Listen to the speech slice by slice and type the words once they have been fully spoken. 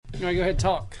You want to go ahead and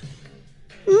talk?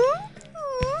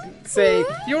 Say,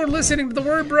 you're listening to the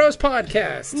Word Bros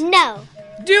podcast. No.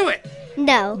 Do it.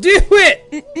 No. Do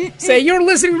it. Say, you're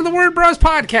listening to the Word Bros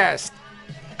podcast.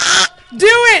 Do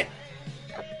it.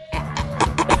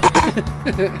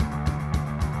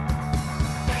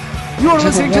 You're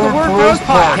listening to the Word Bros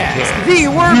podcast.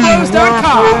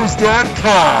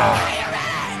 TheWordBros.com.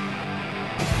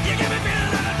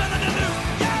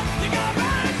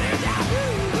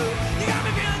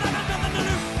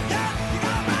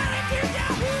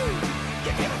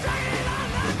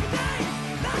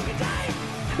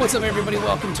 What's up, everybody?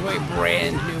 Welcome to a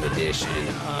brand new edition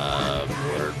of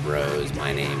Word Bros.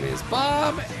 My name is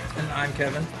Bob. And I'm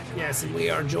Kevin. Yes, and we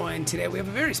are joined today. We have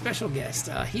a very special guest.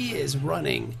 He is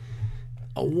running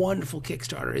a wonderful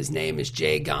Kickstarter. His name is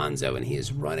Jay Gonzo, and he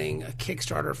is running a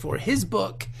Kickstarter for his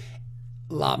book,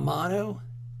 La Mano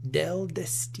del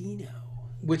Destino.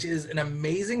 Which is an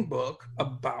amazing book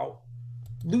about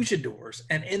luchadors.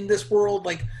 And in this world,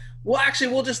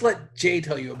 we'll just let Jay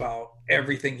tell you about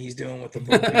everything he's doing with the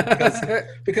book.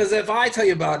 Because if I tell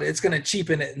you about it, it's going to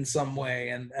cheapen it in some way,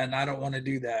 and I don't want to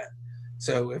do that.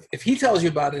 So if he tells you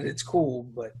about it, it's cool,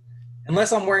 but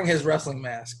unless I'm wearing his wrestling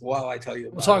mask while I tell you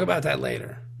about it. We'll talk about that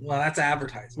later. Well, that's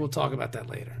advertising. We'll talk about that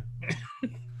later.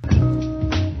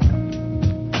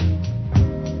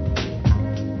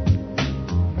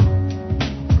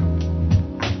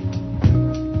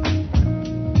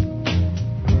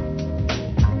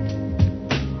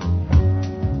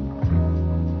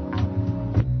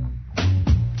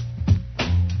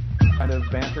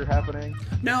 Banter happening?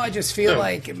 No, I just feel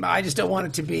like I just don't want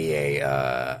it to be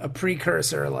a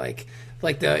precursor like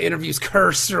the interview's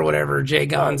cursed or whatever, Jay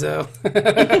Gonzo.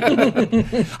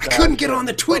 I couldn't get on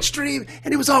the Twitch stream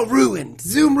and it was all ruined.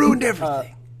 Zoom ruined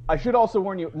everything. I should also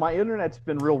warn you, my internet's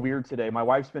been real weird today. My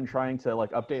wife's been trying to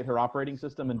update her operating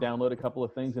system and download a couple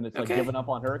of things, and it's given up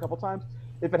on her a couple times.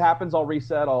 If it happens, I'll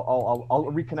reset.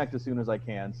 I'll reconnect as soon as I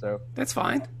can. So that's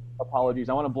fine. Apologies.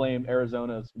 I want to blame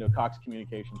Arizona's Cox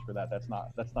Communications for that. That's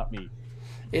not me.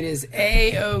 It is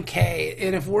A-OK.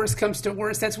 And if worse comes to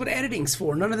worse, that's what editing's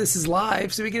for. None of this is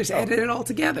live, so we can just edit it all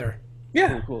together.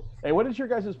 Yeah. Cool. Hey, what is your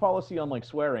guys' policy on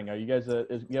swearing? Are you guys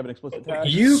you have an explicit tag?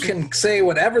 You can say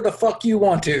whatever the fuck you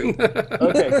want to.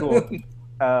 Okay, cool.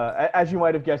 As you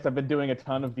might have guessed, I've been doing a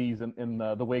ton of these in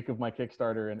the wake of my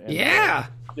Kickstarter, and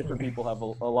different people have a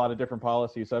lot of different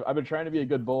policies. So I've been trying to be a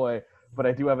good boy, but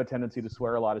I do have a tendency to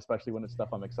swear a lot, especially when it's stuff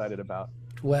I'm excited about.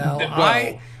 Well,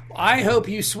 I hope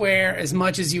you swear as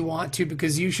much as you want to,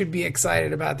 because you should be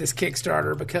excited about this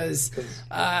Kickstarter, because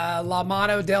La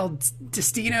Mano del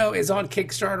Destino is on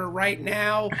Kickstarter right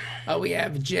now. We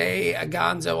have Jay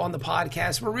Gonzo on the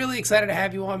podcast. We're really excited to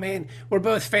have you on, man. We're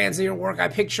both fans of your work. I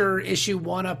picture issue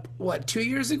 1 up, 2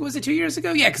 years ago? Was it 2 years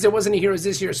ago? Yeah, because there wasn't a Heroes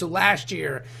this year. So last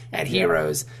year at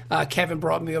Heroes, Kevin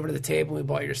brought me over to the table and we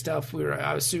bought your stuff.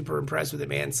 I was super impressed with it,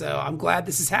 man. So I'm glad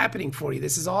this is happening for you.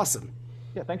 This is awesome.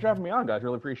 Yeah, thanks for having me on, guys.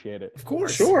 Really appreciate it. Of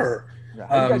course. Sure. Yeah,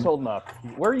 how are you guys holding up?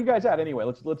 Where are you guys at anyway?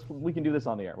 We can do this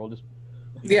on the air. We'll just.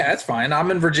 Yeah, that's fine.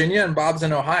 I'm in Virginia and Bob's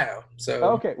in Ohio. So.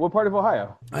 Okay, what part of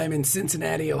Ohio? I'm in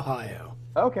Cincinnati, Ohio.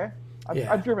 Okay.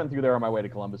 I've driven through there on my way to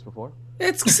Columbus before.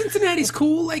 Cincinnati's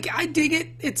cool. I dig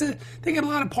it. They got a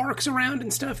lot of parks around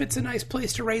and stuff. It's a nice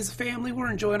place to raise a family.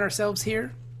 We're enjoying ourselves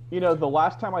here. The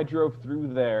last time I drove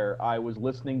through there, I was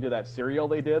listening to that serial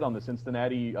they did on the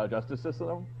Cincinnati justice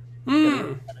system.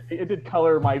 It did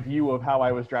color my view of how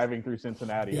I was driving through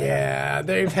Cincinnati. Yeah,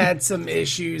 they've had some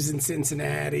issues in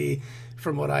Cincinnati,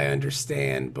 from what I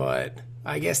understand, but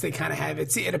I guess they kind of have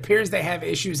it. See, it appears they have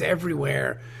issues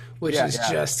everywhere, which is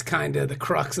just kind of the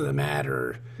crux of the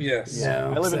matter. Yes.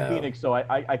 I live in Phoenix, so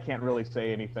I can't really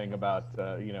say anything about,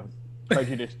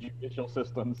 prejudiced judicial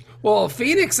systems. Well,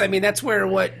 Phoenix, that's where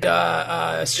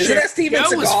Sheriff Steven Joe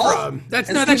Seagal was from. That's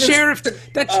Sheriff.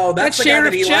 That's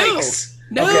Sheriff Joe. Likes.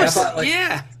 No,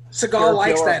 okay, Seagal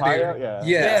likes that Ohio? dude. Yeah.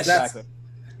 Yes, exactly.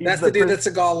 That's the dude that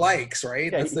Seagal likes,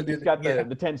 right? Yeah, that's the dude. He's got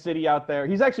the tent city out there.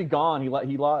 He's actually gone. He left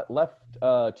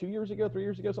 2 years ago, 3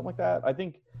 years ago, something like that. I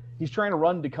think he's trying to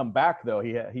run to come back though.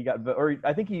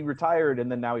 I think he retired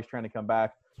and then now he's trying to come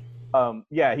back.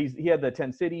 He had the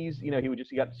 10 cities. He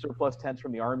got surplus tents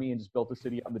from the army and just built a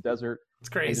city out in the desert. It's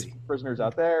crazy. Prisoners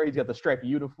out there. He's got the striped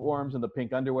uniforms and the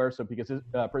pink underwear. So because his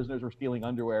prisoners were stealing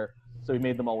underwear, so he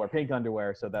made them all wear pink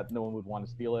underwear so that no one would want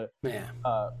to steal it. Yeah.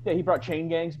 He brought chain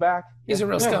gangs back. He's a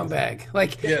real scumbag.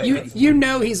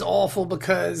 He's awful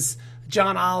because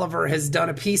John Oliver has done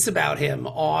a piece about him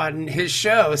on his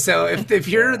show. So if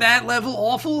you're that level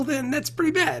awful, then that's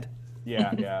pretty bad.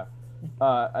 Yeah.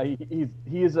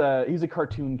 He's a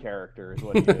cartoon character is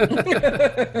what he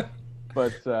is.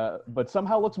 but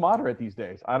somehow looks moderate these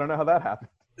days. I don't know how that happened.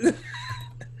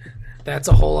 That's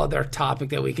a whole other topic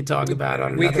that we could talk about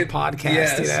on another podcast.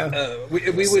 Yes, you know?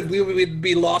 we would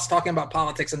be lost talking about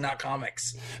politics and not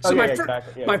comics. So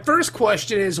my first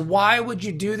question is, why would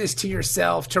you do this to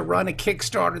yourself to run a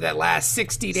Kickstarter that lasts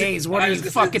 60 days? What are you,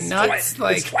 fucking nuts?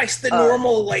 It's twice the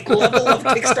normal level of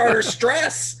Kickstarter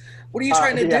stress. What are you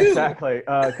trying to do? Exactly,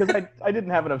 because I didn't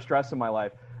have enough stress in my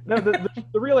life. No,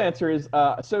 the real answer is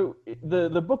so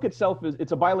the book itself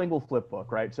it's a bilingual flip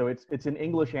book, right? So it's in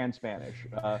English and Spanish.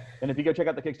 And if you go check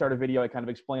out the Kickstarter video, I kind of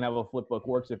explain how a flip book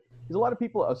works. Because a lot of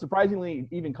people, surprisingly,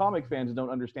 even comic fans,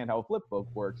 don't understand how a flip book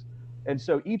works. And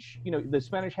so each, the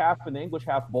Spanish half and the English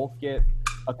half both get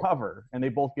a cover, and they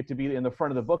both get to be in the front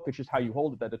of the book. It's just how you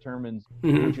hold it that determines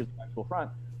which is the actual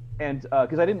front. And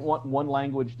because I didn't want one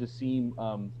language to seem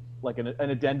like an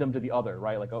addendum to the other,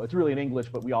 right? Like, oh, it's really in English,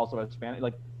 but we also have Spanish.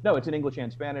 Like, no, it's in English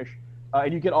and Spanish.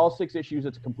 And you get all 6 issues.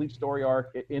 It's a complete story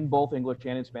arc in both English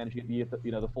and in Spanish. You get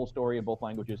the full story in both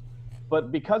languages.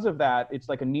 But because of that, it's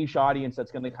like a niche audience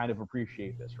that's going to kind of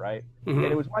appreciate this, right? And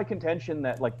it was my contention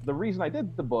that, like, the reason I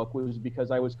did the book was because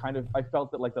I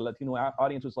felt that, like, the Latino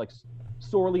audience was, like,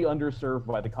 sorely underserved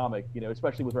by the comic,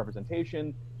 especially with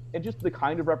representation. And just the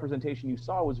kind of representation you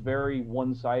saw was very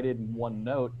one-sided and one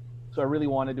note. So I really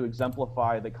wanted to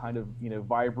exemplify the kind of,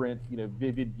 vibrant,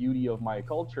 vivid beauty of my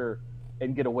culture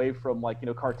and get away from, like,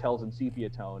 cartels and sepia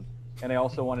tone. And I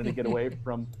also wanted to get away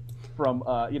from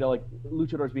like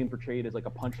luchadors being portrayed as like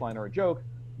a punchline or a joke,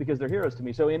 because they're heroes to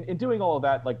me. So in doing all of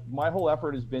that, like, my whole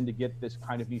effort has been to get this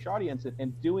kind of niche audience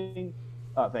and doing,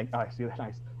 I see that,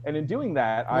 nice. And in doing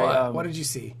that, what did you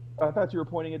see? I thought you were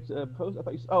pointing at a post. I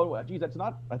thought geez, that's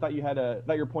not, I thought you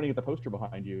were pointing at the poster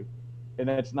behind you. And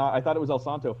that's not, I thought it was El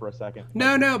Santo for a second.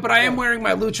 No, but I am wearing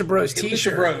my Lucha Bros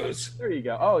t-shirt. Lucha Bros. There you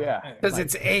go. Oh, yeah. Because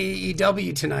it's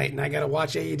AEW tonight, and I got to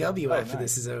watch AEW after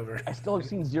this is over. I still have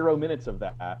seen 0 minutes of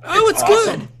that. Oh, it's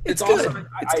awesome. Good. It's good. Awesome.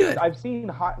 It's good. I've seen,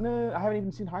 I haven't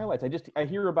even seen highlights. I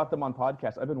hear about them on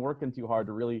podcasts. I've been working too hard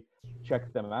to really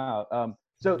check them out.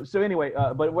 So anyway,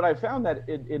 but what I found that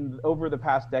in over the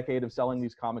past decade of selling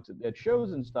these comics at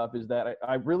shows and stuff is that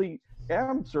I really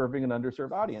am serving an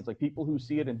underserved audience, like people who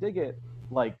see it and dig it,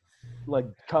 like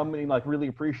come and like really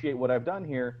appreciate what I've done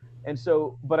here. And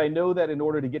so, but I know that in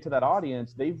order to get to that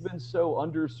audience, they've been so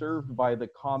underserved by the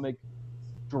comic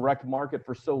direct market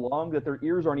for so long that their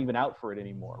ears aren't even out for it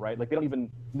anymore, right? Like, they don't even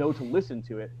know to listen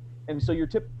to it. And so your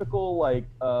typical, like,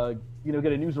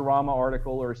 get a Newsarama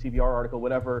article or a CBR article,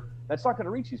 whatever, that's not going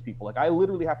to reach these people. Like, I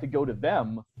literally have to go to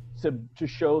them to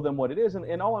show them what it is.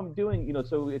 And all I'm doing,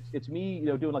 so it's me,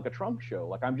 doing like a trunk show.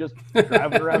 Like, I'm just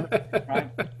driving around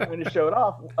trying to show it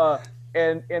off.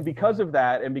 And because of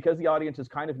that, and because the audience is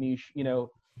kind of niche,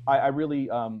 I really,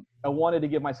 I wanted to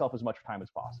give myself as much time as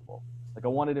possible. Like, I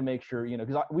wanted to make sure,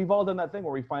 because we've all done that thing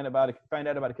where we find out about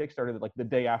a Kickstarter that, like, the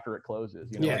day after it closes,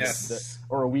 Yes.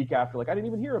 or a week after, like, I didn't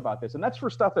even hear about this. And that's for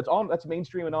stuff that's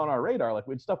mainstream and on our radar. Like,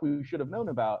 it's stuff we should have known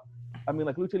about. I mean,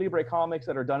 like, Lucha Libre comics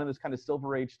that are done in this kind of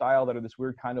Silver Age style, that are this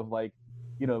weird kind of, like,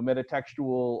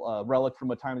 metatextual relic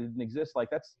from a time that didn't exist. Like,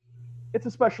 it's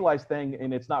a specialized thing,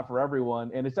 and it's not for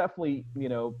everyone. And it's definitely,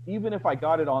 even if I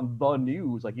got it on the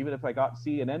news, like, even if I got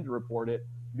CNN to report it,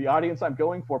 the audience I'm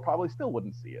going for probably still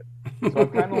wouldn't see it. So I'm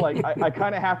kind of like, I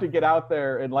kind of have to get out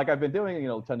there, and like I've been doing,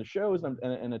 a ton of shows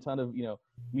and a ton of,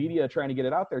 media trying to get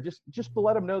it out there, just to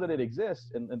let them know that it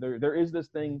exists. And there is this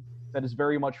thing that is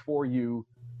very much for you.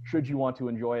 Should you want to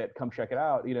enjoy it, come check it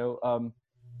out,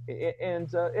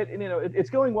 it's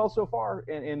going well so far.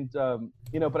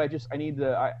 But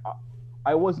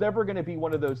I was never going to be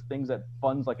one of those things that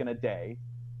funds like in a day.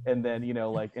 And then,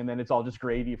 and then it's all just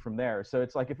gravy from there. So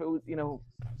it's like, if it was,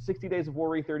 60 days of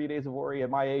worry, 30 days of worry, at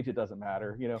my age, it doesn't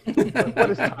matter, what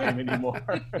is time anymore?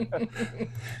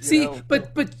 See,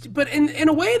 but in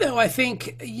a way though, I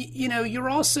think, you're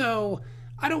also,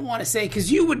 I don't want to say, cause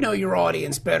you would know your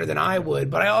audience better than I would,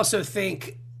 but I also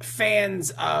think fans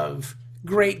of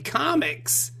great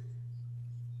comics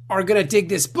are going to dig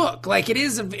this book. Like, it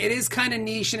is kind of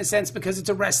niche in a sense because it's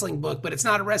a wrestling book, but it's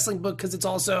not a wrestling book because it's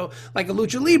also like a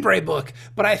Lucha Libre book.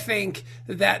 But I think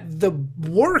that the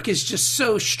work is just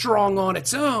so strong on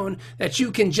its own that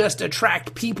you can just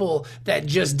attract people that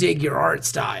just dig your art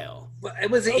style. It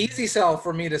was an easy sell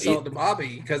for me to sell it to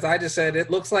Bobby, because I just said,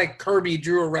 it looks like Kirby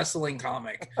drew a wrestling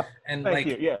comic, and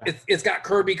it's got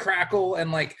Kirby crackle,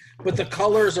 and like, but the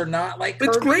colors are not like Kirby.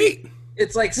 It's great.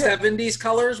 It's like 70s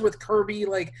colors with Kirby.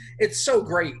 Like, it's so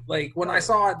great. Like, when I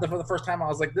saw it for the first time, I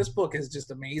was like, this book is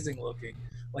just amazing looking.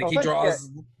 Like, he draws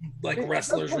like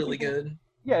wrestlers really good.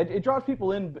 Yeah, it draws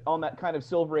people in on that kind of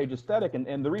Silver Age aesthetic.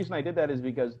 And the reason I did that is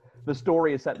because the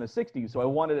story is set in the 60s, so I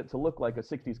wanted it to look like a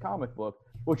 60s comic book,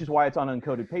 which is why it's on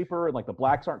uncoated paper, and like the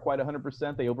blacks aren't quite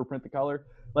 100%, they overprint the color.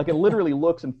 Like it literally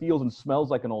looks and feels and smells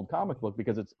like an old comic book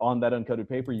because it's on that uncoated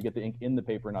paper. You get the ink in the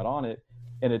paper, not on it,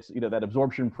 and it's that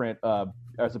absorption print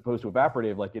as opposed to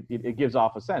evaporative. Like it gives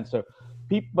off a sense. So,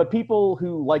 but people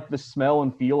who like the smell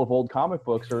and feel of old comic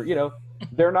books are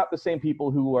they're not the same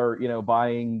people who are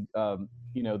buying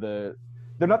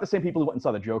they're not the same people who went and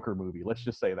saw the Joker movie. Let's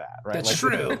just say that, right? That's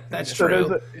true. That's so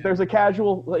true. There's a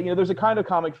casual, there's a kind of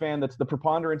comic fan that's the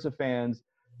preponderance of fans,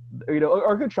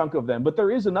 or a good chunk of them, but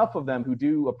there is enough of them who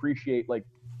do appreciate like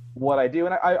what I do.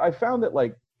 And I found that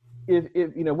like, if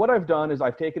what I've done is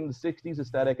I've taken the 60s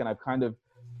aesthetic and I've kind of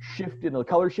shifted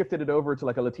it over to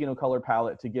like a Latino color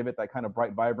palette to give it that kind of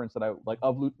bright vibrance that I like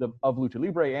of Lucha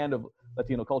Libre and of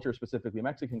Latino culture, specifically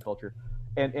Mexican culture,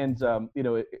 and in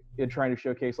trying to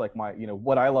showcase like my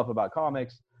what I love about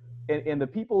comics, and the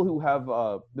people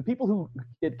who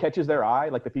it catches their eye,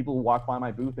 like the people who walk by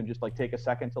my booth and just like take a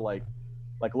second to like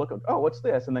look, oh, what's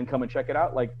this, and then come and check it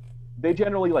out, like they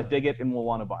generally like dig it and will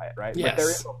want to buy it, right? Yes. But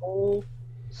there is a whole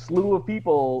slew of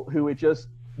people who it just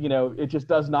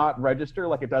does not register,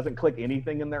 like it doesn't click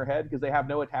anything in their head because they have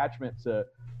no attachment to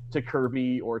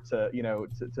Kirby or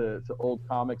to old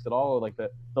comics at all, like the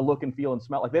look and feel and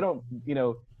smell. Like they don't,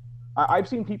 I've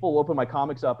seen people open my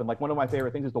comics up and like one of my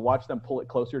favorite things is to watch them pull it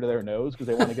closer to their nose because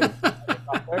they want to get it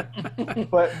up there.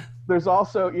 But there's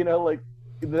also, like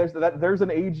there's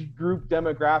an age group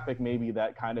demographic maybe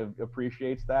that kind of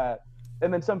appreciates that,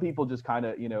 and then some people just kind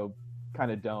of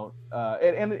don't.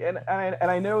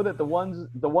 And I know that the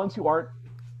ones who aren't,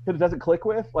 that it doesn't click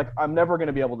with, like I'm never going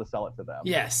to be able to sell it to them.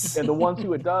 Yes. And the ones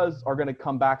who it does are going to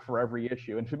come back for every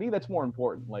issue. And to me, that's more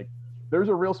important. Like there's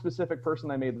a real specific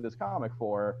person I made this comic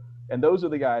for, and those are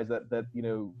the guys that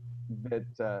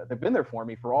have been there for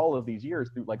me for all of these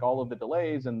years through like all of the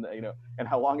delays and and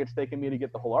how long it's taken me to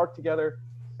get the whole arc together.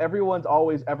 Everyone's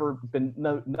always ever been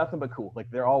nothing but cool. Like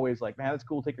they're always like, man, it's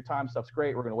cool. Take your time. Stuff's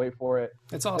great. We're going to wait for it.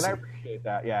 That's awesome. And I appreciate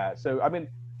that. Yeah. So, I mean,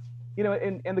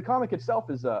 and the comic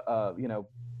itself is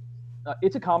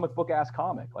it's a comic book ass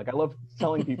comic. Like I love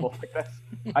telling people like that's,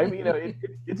 I mean,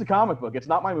 it's a comic book. It's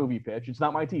not my movie pitch. It's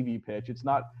not my TV pitch. It's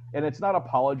not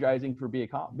apologizing for being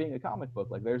a comic book.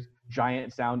 Like there's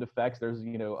giant sound effects. There's,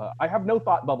 I have no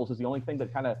thought bubbles is the only thing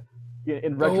that kind of,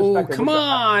 in retrospect. Oh, come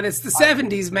on. It's the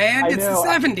 70s, man. It's the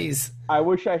 70s. I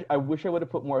wish I would have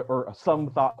put more or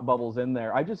some thought bubbles in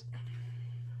there. I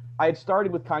had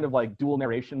started with kind of like dual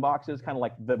narration boxes, kind of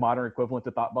like the modern equivalent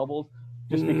to thought bubbles.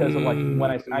 Just because of like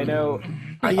when I know.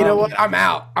 You know what? I'm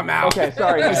out. Okay,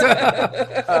 sorry.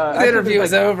 The interview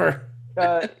is over.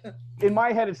 In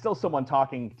my head, it's still someone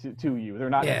talking to you. They're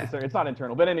not necessarily. It's not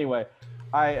internal. But anyway,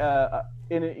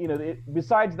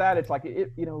 besides that, it's like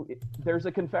there's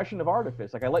a confession of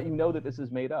artifice. Like I let you know that this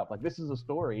is made up. Like this is a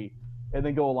story, and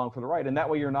then go along for the ride. And that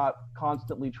way, you're not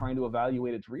constantly trying to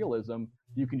evaluate its realism.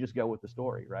 You can just go with the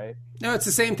story, right? No, it's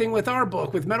the same thing with our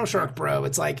book, with Metal Shark Bro.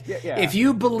 It's like, if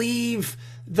you believe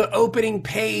the opening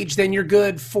page, then you're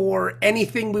good for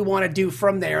anything we want to do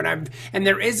from there. And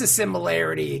there is a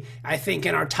similarity, I think,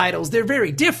 in our titles. They're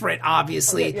very different,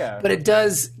 obviously, but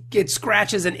it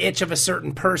scratches an itch of a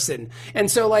certain person. And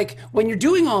so, like, when you're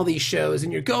doing all these shows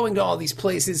and you're going to all these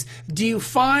places, do you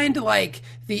find, like,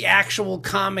 the actual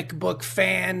comic book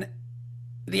fan,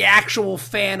 the actual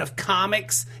fan of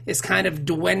comics is kind of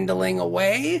dwindling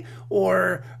away,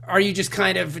 or are you just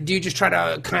do you just try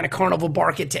to kind of carnival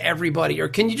bark it to everybody, or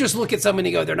can you just look at someone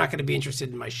and go, they're not going to be interested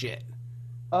in my shit?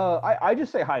 I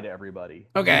just say hi to everybody.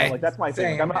 Okay. Like that's my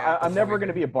thing. I'm never going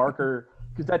to be a barker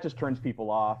because that just turns people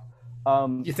off.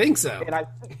 You think so? And I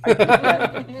think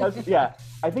that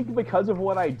I think because of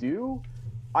what I do,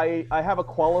 I have a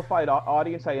qualified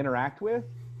audience I interact with,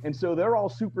 and so they're all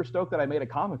super stoked that I made a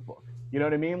comic book. You know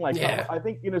what I mean? Like, I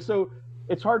think, so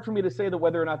it's hard for me to say that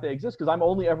whether or not they exist because I'm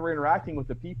only ever interacting with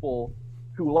the people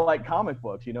who like comic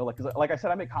books, cause like I said,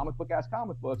 I make comic book ass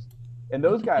comic books, and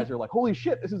those guys are like, holy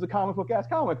shit, this is a comic book ass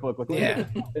comic book. Like,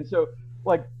 and so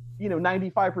like,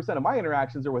 95% of my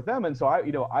interactions are with them. And so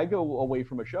I go away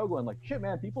from a show going like, shit,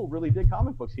 man, people really dig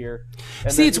comic books here.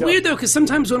 And See, it's weird though, because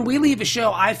sometimes when we leave a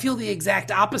show, I feel the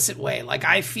exact opposite way. Like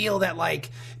I feel that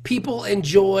like people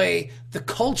enjoy the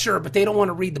culture, but they don't want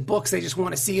to read the books. They just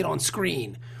want to see it on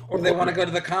screen. Or they want to go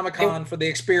to the Comic-Con for the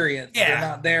experience.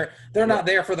 Yeah. They're not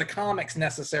there for the comics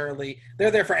necessarily. They're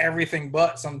there for everything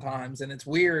but sometimes. And it's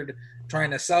weird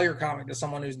trying to sell your comic to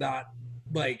someone who's not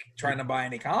like trying to buy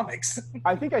any comics.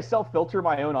 I think I self-filter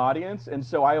my own audience, and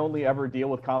so I only ever deal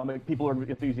with people who are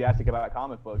enthusiastic about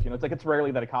comic books. It's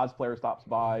rarely that a cosplayer stops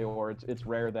by, or it's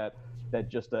rare that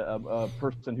just a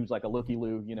person who's like a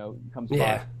looky-loo, comes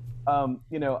by.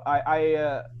 You know,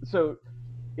 so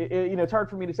you know, it's hard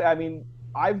for me to say. I mean,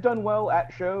 I've done well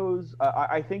at shows.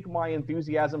 I think my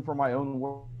enthusiasm for my own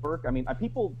work. I mean,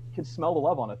 people can smell the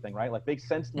love on a thing, right? Like, makes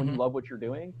sense when you love what you're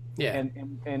doing, Yeah.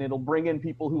 and it'll bring in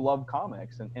people who love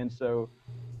comics, and so.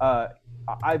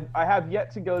 I have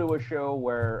yet to go to a show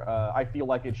where I feel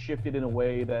like it's shifted in a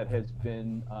way that has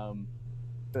been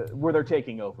where they're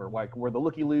taking over, like where the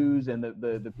looky-loos and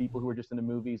the people who are just in the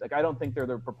movies. Like, I don't think they're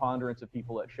the preponderance of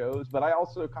people at shows, but I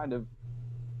also kind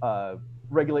of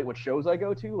regulate what shows I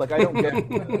go to. Like, I don't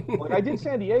get like, I did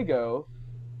San Diego,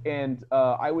 and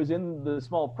I was in the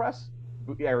small press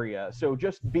area, so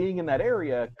just being in that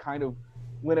area kind of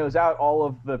winnows out all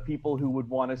of the people who would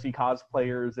want to see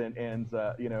cosplayers and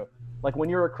you know, like when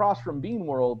you're across from Bean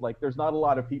World, like there's not a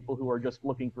lot of people who are just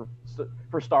looking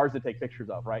for stars to take pictures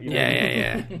of, right? You know,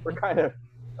 Yeah. We're kind of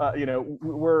you know,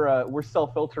 we're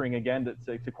self-filtering again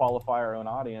to qualify our own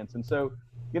audience, and so,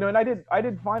 you know, and I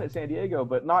did fine at San Diego,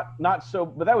 but not so.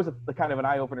 But that was the kind of an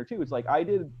eye opener too. It's like I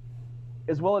did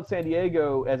as well at San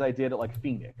Diego as I did at like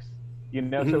Phoenix, you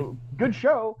know. So good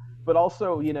show, but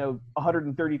also, you know,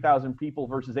 130,000 people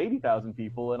versus 80,000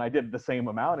 people, and I did the same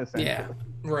amount essentially. Yeah.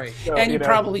 Right. So, And you know,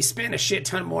 probably spent a shit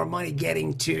ton more money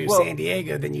getting to San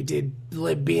Diego than you did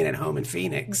being at home in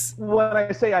Phoenix. when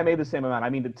I say I made the same amount, I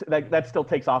mean that still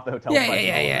takes off the hotel price.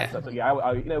 Yeah. So, yeah,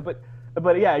 I you know,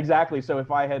 but yeah, exactly. So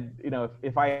if I had, you know,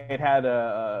 if I had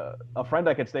a friend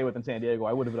I could stay with in San Diego,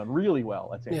 I would have done really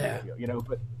well at San Diego, you know.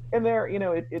 But and there, you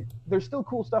know, there's still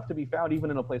cool stuff to be found even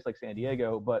in a place like San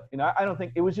Diego. But, you know, I don't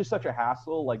think it was just such a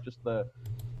hassle, like just the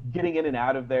getting in and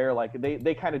out of there. Like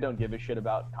they kind of don't give a shit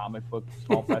about comic book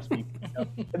small press people. You know?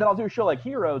 And then I'll do a show like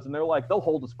Heroes, and they'll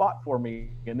hold a spot for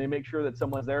me, and they make sure that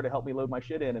someone's there to help me load my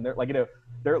shit in, and they're like, you know,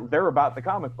 they're about the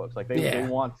comic books. Like they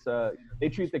want they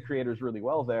treat the creators really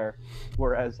well there.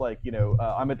 Whereas, like, you know,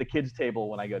 I'm at the kids table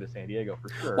when I go to San Diego for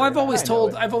sure. Well, I've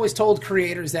always told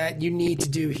creators that you need to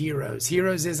do Heroes.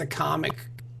 Heroes is a comic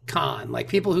con. Like,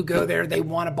 people who go there, they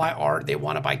want to buy art, they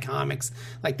want to buy comics.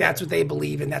 Like, that's what they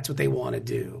believe in, that's what they want to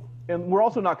do. And we're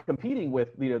also not competing with,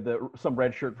 you know, some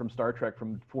red shirt from Star Trek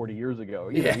from 40 years ago.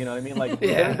 You know what I mean? Like,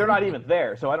 they're not even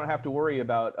there, so I don't have to worry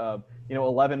about you know,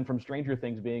 11 from Stranger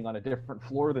Things being on a different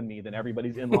floor than me, than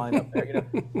everybody's in line up there. You know,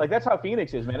 like, that's how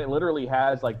Phoenix is, man. It literally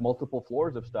has like multiple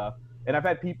floors of stuff, and I've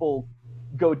had people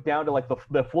go down to like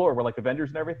the floor where like the vendors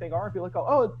and everything are, and be like,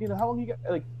 oh, you know, how long you got?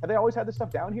 Like, have they always had this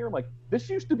stuff down here? I'm like, this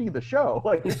used to be the show.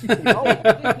 Like, this used to be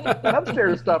that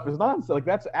upstairs stuff is nonsense. Like,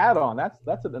 that's add-on.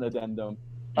 That's an addendum.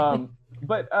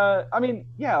 But I mean,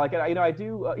 yeah, like, you know, I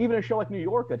do even a show like New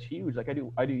York that's huge. Like, I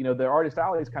do, you know, the Artist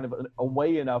Alley is kind of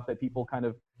away enough that people kind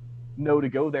of know to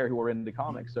go there who are into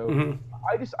comics. So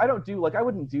I don't do, like, I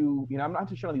wouldn't do, you know, I'm not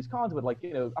just showing these cons, but like,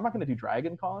 you know, I'm not going to do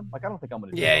Dragon Con. Like, I don't think I'm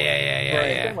going to do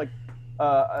Yeah. Like,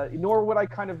 nor would I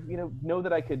kind of, you know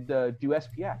that I could do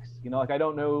SPX. You know, like, I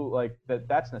don't know, like,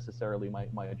 that's necessarily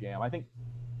my jam. I think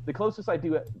the closest I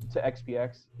do to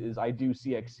XPX is I do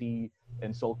CXC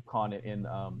and SoulCon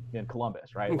in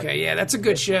Columbus, right? Okay, like, yeah, that's a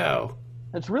good show.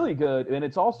 It's really good, and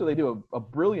it's also, they do a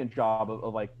brilliant job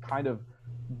of like kind of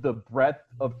the breadth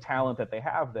of talent that they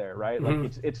have there, right?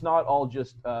 Like, it's not all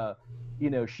just you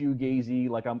know, shoegazy,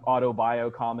 like, auto-bio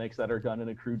comics that are done in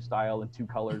a crude style in 2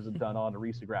 colors and done on a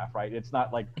risograph, right? It's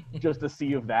not like just a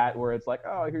sea of that where it's like,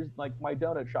 oh, here's like my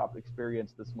donut shop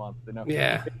experience this month, you know?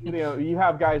 Yeah. You know, you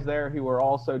have guys there who are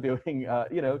also doing,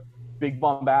 you know, big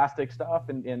bombastic stuff,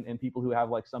 and people who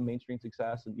have like some mainstream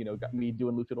success, and, you know, got me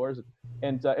doing luchadors,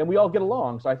 and we all get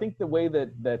along. So I think the way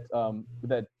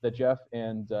that Jeff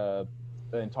and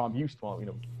Tom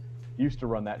used to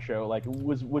run that show, like,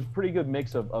 was pretty good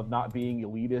mix of not being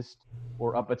elitist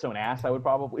or up its own ass. I would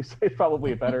probably say it's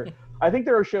probably a better. I think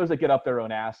there are shows that get up their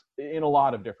own ass in a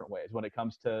lot of different ways when it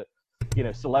comes to, you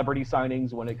know, celebrity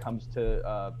signings, when it comes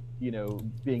to you know,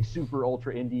 being super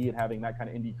ultra indie and having that kind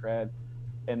of indie cred,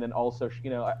 and then also, you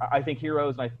know, I think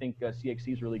Heroes and I think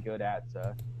CXC is really good at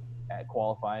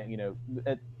qualifying, you know,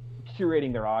 at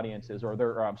curating their audiences or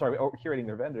curating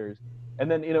their vendors. And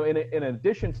then, you know, in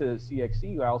addition to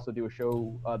CXC, I also do a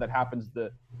show that happens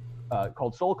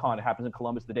called SoulCon. It happens in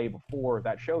Columbus the day before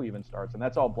that show even starts, and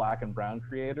that's all Black and brown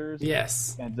creators.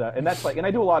 Yes. And that's like, and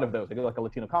I do a lot of those. I do like a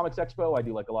Latino Comics Expo. I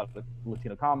do like a lot of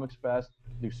Latino Comics Fest.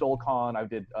 I do SoulCon. I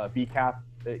did VCAP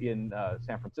in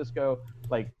San Francisco.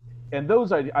 Like, and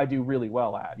those I do really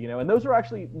well at, you know. And those are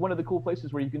actually one of the cool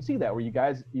places where you can see that, where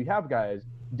you have guys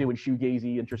doing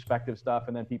shoegazy introspective stuff,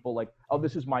 and then people like, oh,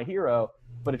 this is my hero.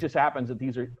 But it just happens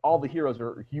that all the heroes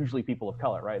are usually people of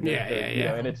color, right? Yeah. You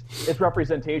know, and it's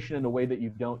representation in a way that you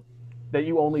don't that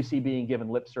you only see being given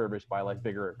lip service by like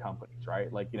bigger companies,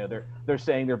 right? Like, you know, they're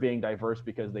saying they're being diverse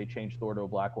because they changed Thor to a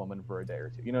black woman for a day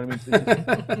or two. You know what I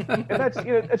mean? And that's,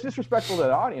 you know, it's disrespectful to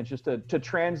the audience just to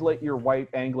translate your white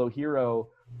Anglo hero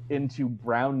into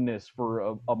brownness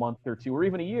for a month or two or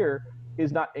even a year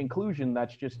is not inclusion.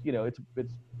 That's just, you know, it's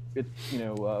you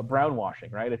know, brown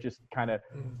washing, right? It's just kind of,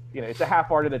 you know, it's a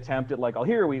half-hearted attempt at like, oh,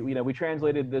 here we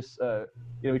translated this,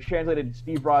 you know, we translated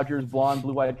Steve Rogers' blonde,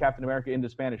 blue-eyed Captain America into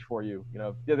Spanish for you. You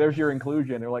know, there's your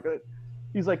inclusion. They're like,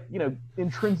 he's like, you know,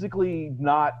 intrinsically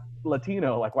not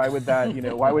Latino. Like, why would that, you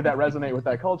know, why would that resonate with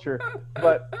that culture?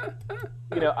 But,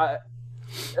 you know,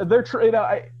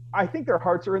 I think their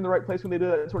hearts are in the right place when they do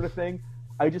that sort of thing.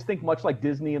 I just think much like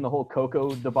Disney and the whole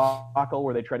Coco debacle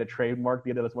where they try to trademark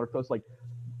the idea that's wonderful. Like,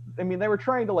 I mean, they were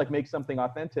trying to like make something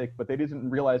authentic, but they didn't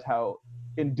realize how,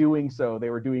 in doing so, they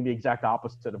were doing the exact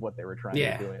opposite of what they were trying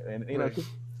to do. And you know,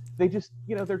 they just,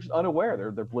 you know, they're just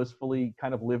unaware. They're blissfully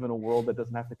kind of live in a world that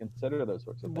doesn't have to consider those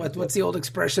sorts of things. What's the old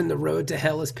expression? The road to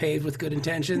hell is paved with good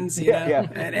intentions. You know? Yeah.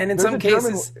 And in some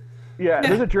cases.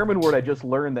 There's a German word I just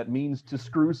learned that means to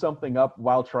screw something up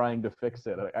while trying to fix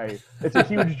it. It's a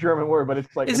huge German word, but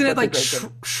it's like... Isn't it like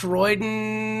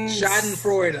Schreuden?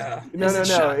 Schadenfreude. No.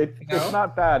 It's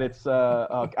not that. It's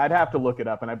I'd have to look it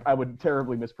up, and I would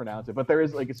terribly mispronounce it. But there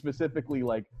is like specifically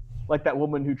like that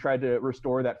woman who tried to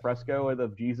restore that fresco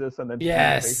of Jesus, and then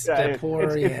there's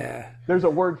a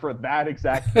word for that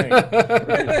exact thing. Tried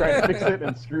to fix it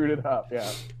and screwed it up. Yeah.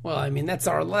 Well, I mean that's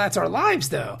our lives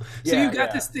though. So you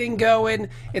got this thing going.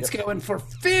 It's going for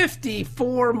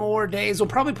 54 more days. We'll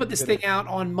probably put this thing out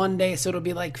on Monday, so it'll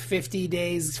be like 50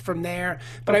 days from there.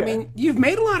 But I mean, you've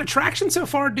made a lot of traction so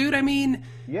far, dude. I mean,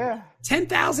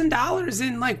 $10,000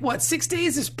 in like what 6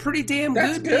 days is pretty damn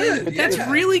good. Man. That's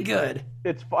really good.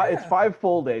 It's 5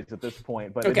 full days at this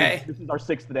point, but this is our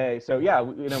 6th day. So yeah,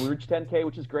 you know, we reached 10K,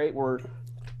 which is great. We're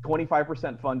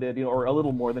 25% funded, you know, or a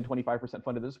little more than 25%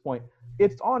 funded at this point.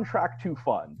 It's on track to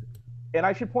fund. And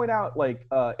I should point out, like,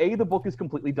 the book is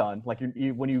completely done. Like,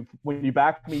 when you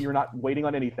back me, you're not waiting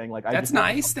on anything. Like, that's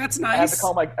nice. I have to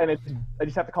call I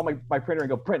just have to call my printer and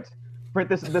go print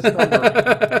this number,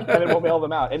 and then we'll mail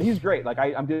them out. And he's great. Like,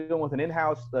 I'm dealing with an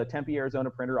in-house Tempe,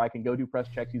 Arizona printer. I can go do press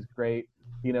checks. He's great.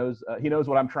 He knows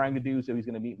what I'm trying to do, so he's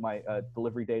going to meet my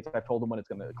delivery dates. I've told him when it's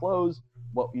going to close,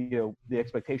 what the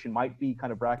expectation might be,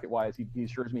 kind of bracket-wise. He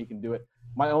assures me he can do it.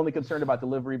 My only concern about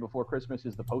delivery before Christmas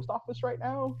is the post office right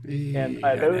now, and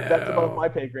that's above my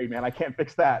pay grade, man. I can't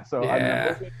fix that, so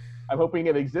I'm hoping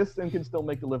it exists and can still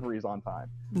make deliveries on time.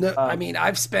 No, I mean,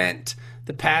 I've spent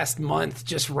the past month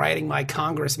just writing my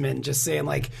congressman, just saying,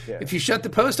 like, if you shut the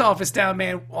post office down,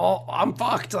 man, I'm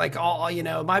fucked. Like, you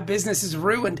know, my business is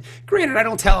ruined. Granted, I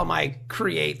don't tell him I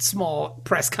create small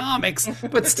press comics,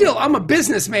 but still, I'm a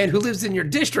businessman who lives in your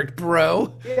district,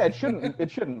 bro. Yeah, it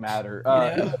shouldn't matter.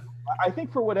 I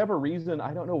think for whatever reason,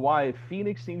 I don't know why,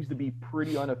 Phoenix seems to be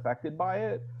pretty unaffected by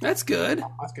it. That's good.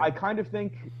 I kind of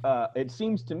think it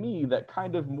seems to me that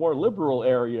kind of more liberal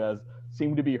areas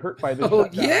seem to be hurt by this.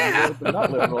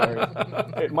 Not liberal areas.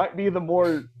 It might be the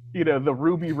more, you know, the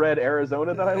ruby red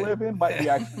Arizona that I live in might be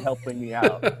actually helping me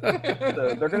out.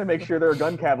 So they're going to make sure their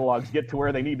gun catalogs get to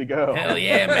where they need to go. Hell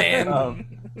yeah, man.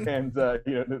 And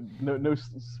you know, no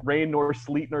rain nor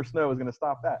sleet nor snow is going to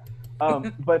stop that.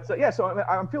 So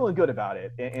I'm feeling good about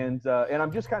it, and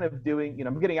I'm just kind of doing, you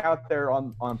know, I'm getting out there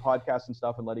on podcasts and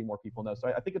stuff and letting more people know. So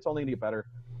I think it's only going to get better.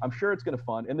 I'm sure it's going to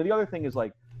fun. And then the other thing is,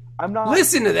 like, I'm not.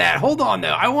 Listen to that. Hold on, though.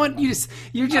 I want you to.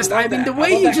 I mean, the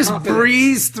way you just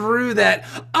breeze through that,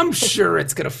 I'm sure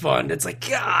it's gonna fun. It's like,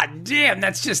 God damn,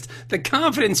 that's just the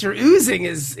confidence you're oozing.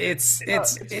 It's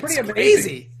pretty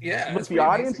crazy. Yeah, but the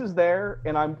audience is there,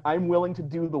 and I'm willing to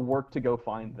do the work to go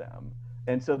find them,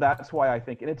 and so that's why I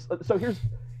think. And here's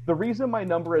the reason my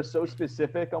number is so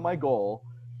specific on my goal.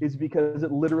 Is because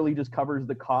it literally just covers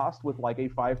the cost with like a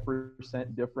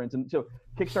 5% difference. And so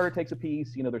Kickstarter takes a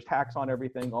piece, you know, there's tax on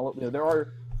everything. There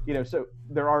are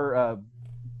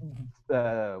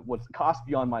what's cost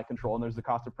beyond my control, and there's the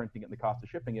cost of printing it and the cost of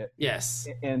shipping it. Yes.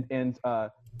 And I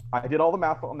did all the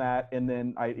math on that, and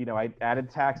then I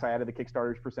added tax, I added the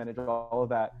Kickstarter's percentage, all of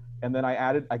that. And then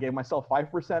I gave myself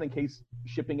 5% in case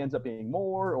shipping ends up being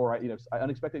more, or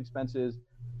unexpected expenses.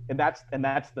 And that's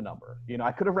the number. You know,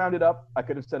 I could have rounded up. I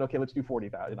could have said, okay, let's do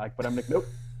 40,000. But I'm like, nope,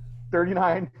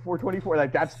 39,424.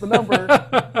 Like, that's the number.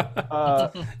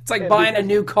 It's like buying a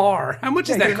new car. How much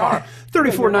is that car?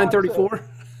 34,934.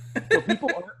 So people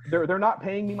they're not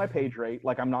paying me my page rate.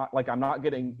 I'm not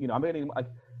getting. You know,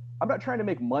 I'm not trying to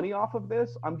make money off of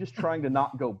this. I'm just trying to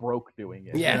not go broke doing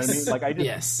it. Yes. You know what I mean?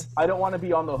 I don't want to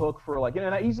be on the hook for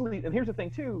and here's the thing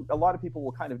too. A lot of people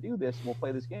will kind of do this and will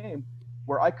play this game.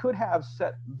 where I could have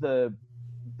set the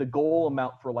goal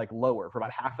amount for like lower, for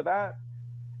about half of that.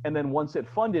 And then once it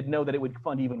funded, know that it would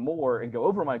fund even more and go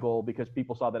over my goal because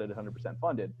people saw that it 100%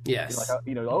 funded. Yes. Like,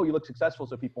 oh, you look successful,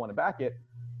 so people want to back it.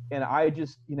 And I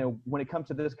just, when it comes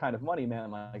to this kind of money,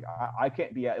 man, like I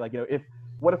can't be like,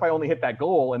 what if I only hit that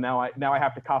goal and now I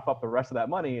have to cough up the rest of that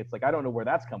money? It's like, I don't know where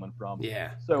that's coming from.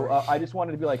 Yeah. So I just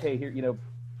wanted to be like, hey, here,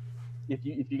 if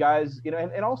you guys,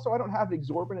 and also I don't have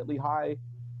exorbitantly high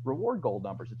reward goal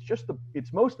numbers.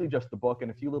 It's mostly just the book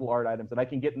and a few little art items that I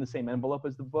can get in the same envelope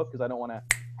as the book because I don't want to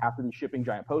have to be shipping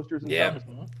giant posters and stuff.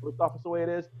 It's post office the way it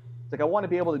is. It's like I want to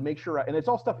be able to make sure, and it's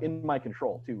all stuff in my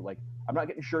control too. Like I'm not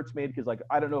getting shirts made because like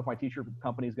I don't know if my t-shirt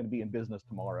company is going to be in business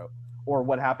tomorrow, or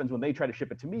what happens when they try to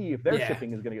ship it to me if their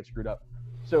shipping is going to get screwed up.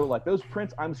 So like those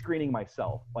prints, I'm screening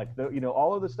myself. Like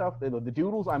all of the stuff, the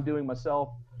doodles, I'm doing myself.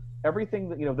 Everything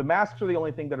that the masks are the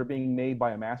only thing that are being made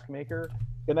by a mask maker.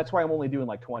 And that's why I'm only doing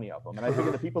like 20 of them. And I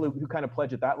figure the people who kind of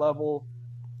pledge at that level,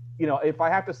 if I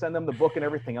have to send them the book and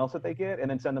everything else that they get and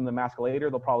then send them the mask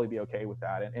later, they'll probably be okay with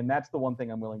that. And that's the one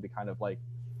thing I'm willing to kind of like,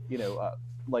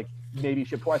 like maybe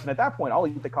ship twice. And at that point, I'll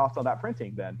eat the cost on that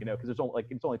printing then, because it's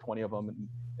only 20 of them and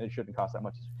it shouldn't cost that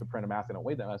much to print a mask. I don't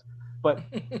weigh that much. But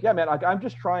yeah, man, like I'm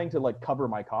just trying to like cover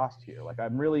my cost here. Like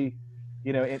I'm really,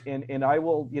 and I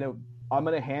will, I'm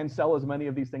going to hand sell as many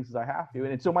of these things as I have to.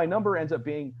 And so my number ends up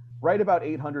being right about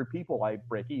 800 people I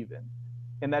break even.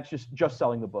 And that's just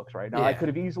selling the books right now. I could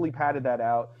have easily padded that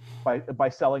out by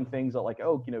selling things that like,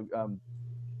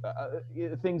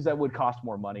 things that would cost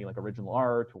more money, like original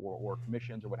art or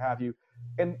commissions or what have you.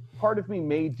 And part of me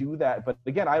may do that. But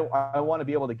again, I want to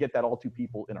be able to get that all to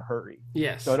people in a hurry.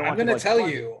 Yes. So I'm going to tell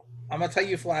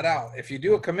you flat out, if you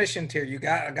do a commission tier, you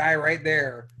got a guy right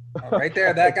there,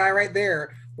 that guy right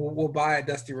there will buy a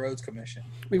Dusty Rhodes commission.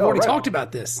 We've already talked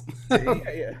about this.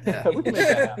 Yeah. We can make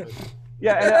that happen.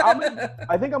 Yeah, and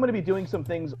I think I'm going to be doing some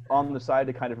things on the side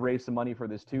to kind of raise some money for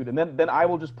this too, and then I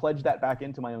will just pledge that back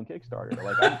into my own Kickstarter.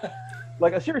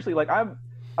 Seriously, like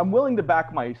I'm willing to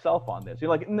back myself on this.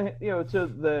 So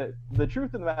the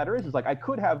truth of the matter is like I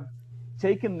could have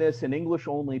taken this in English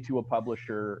only to a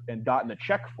publisher and gotten a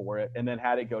check for it, and then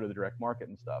had it go to the direct market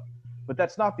and stuff. But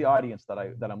that's not the audience that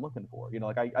I'm looking for.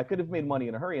 I could have made money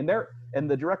in a hurry, and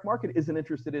the direct market isn't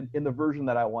interested in the version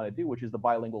that I want to do, which is the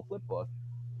bilingual flip book.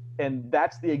 And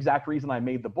that's the exact reason I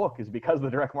made the book, is because the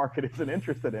direct market isn't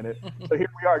interested in it. So here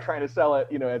we are trying to sell it,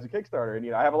 as a Kickstarter.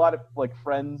 And I have a lot of like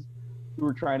friends who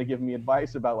are trying to give me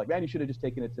advice about like, man, you should have just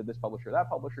taken it to this publisher, that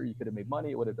publisher. You could have made money.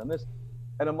 It would have done this.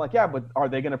 And I'm like, yeah, but are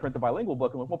they going to print the bilingual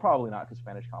book? I'm like, well, probably not, because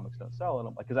Spanish comics don't sell. And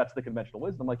I'm like, because that's the conventional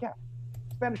wisdom. I'm like, yeah,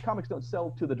 Spanish comics don't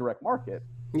sell to the direct market.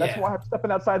 That's why I'm stepping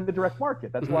outside the direct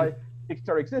market. That's why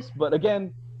Kickstarter exists. But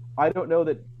again, I don't know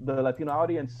that the Latino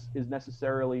audience is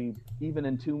necessarily even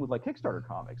in tune with like Kickstarter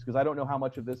comics, because I don't know how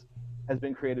much of this has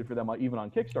been created for them even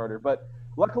on Kickstarter. But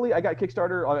luckily I got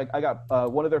Kickstarter. I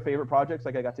got one of their favorite projects.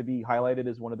 Like I got to be highlighted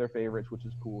as one of their favorites, which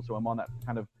is cool. So I'm on that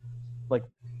kind of like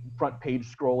front page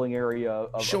scrolling area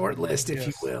of short list, if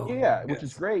you will. Yeah, which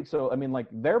is great. So I mean, like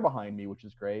they're behind me, which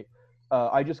is great.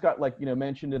 I just got like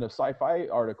mentioned in a sci-fi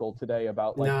article today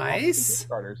about like nice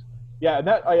Kickstarters. Yeah, and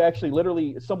that I actually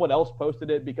literally someone else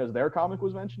posted it because their comic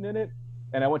was mentioned in it,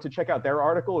 and I went to check out their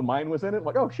article and mine was in it. I'm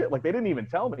like, oh shit! Like they didn't even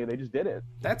tell me; they just did it.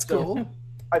 That's cool.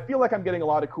 I feel like I'm getting a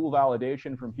lot of cool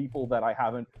validation from people that I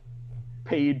haven't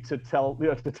paid to tell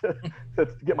to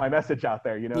get my message out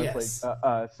there. Yes. It's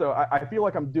like so I feel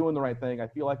like I'm doing the right thing. I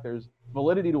feel like there's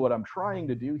validity to what I'm trying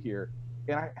to do here,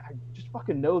 and I just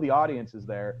fucking know the audience is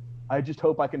there. I just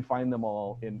hope I can find them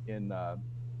all in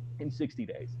 60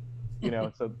 days.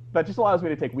 So that just allows me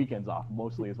to take weekends off,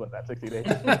 mostly is what that 60 days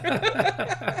is.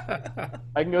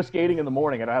 I can go skating in the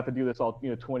morning. I don't have to do this all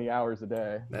 20 hours a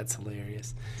day. That's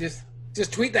hilarious.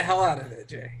 Just tweet the hell out of it,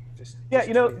 Jay.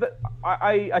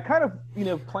 I kind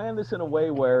of planned this in a way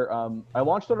where I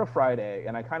launched on a Friday,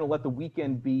 and I kind of let the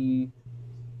weekend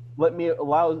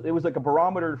it was like a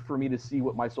barometer for me to see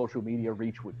what my social media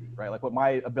reach would be, right? Like what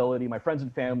my ability, my friends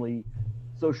and family,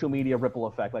 social media ripple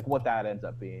effect, like what that ends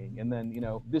up being. And then,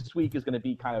 this week is going to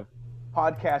be kind of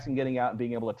podcasting, getting out and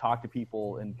being able to talk to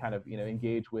people and kind of,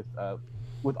 engage with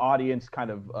audience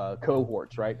kind of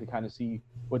cohorts, right? To kind of see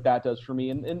what that does for me.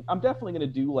 And I'm definitely going to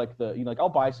do like I'll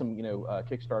buy some,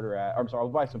 Kickstarter I'll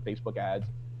buy some Facebook ads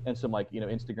and some like,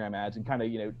 Instagram ads and kind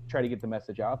of, try to get the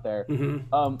message out there.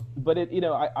 Mm-hmm. But it,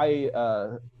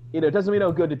 it doesn't mean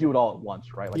no good to do it all at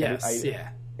once, right? Like yes.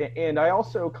 And I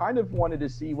also kind of wanted to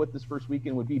see what this first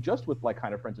weekend would be just with like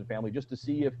kind of friends and family, just to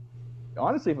see if,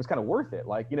 honestly, if it was kind of worth it.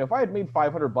 Like, if I had made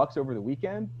 $500 over the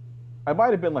weekend, I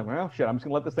might have been like, well, shit, I'm just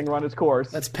gonna let this thing run its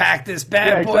course. Let's pack this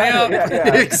bad boy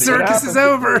exactly. up. Circus is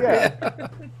over. Yeah.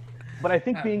 But I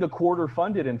think being a quarter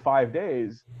funded in 5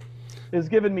 days has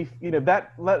given me,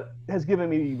 that has given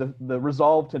me the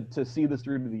resolve to see this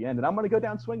through to the end. And I'm going to go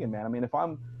down swinging, man. I mean, if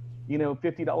I'm,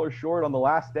 $50 short on the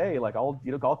last day, like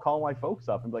I'll call my folks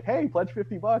up and be like, hey, pledge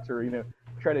 $50, or,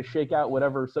 try to shake out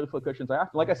whatever sofa cushions I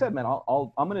have to. Like I said, man,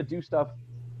 I'm going to do stuff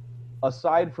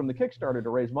aside from the Kickstarter to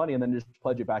raise money and then just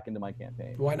pledge it back into my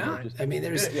campaign. Why not? I mean,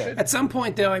 there's at some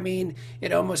point though, I mean,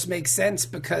 it almost makes sense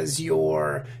because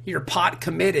you're pot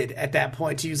committed at that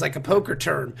point, to use like a poker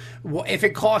term. Well, if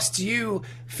it costs you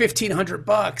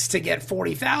 $1,500 to get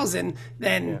 40,000,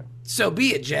 then so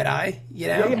be it, Jedi.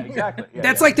 Yeah, exactly. Yeah,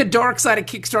 That's like the dark side of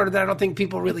Kickstarter that I don't think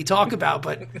people really talk about,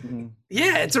 but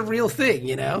yeah, it's a real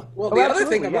thing, Well, the other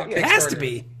thing about Kickstarter, it has to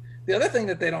be. The other thing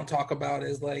that they don't talk about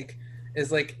is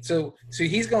so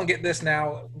he's going to get this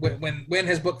now when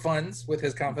his book funds with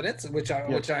his confidence, which I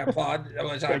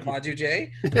applaud you,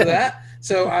 Jay, for that.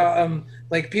 So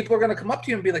people are going to come up to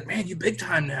you and be like, man, you big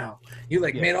time now. You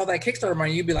made all that Kickstarter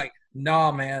money. You'd be like,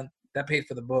 nah, man, that paid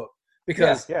for the book.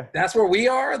 Because that's where we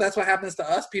are. That's what happens to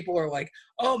us. People are like,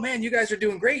 oh man, you guys are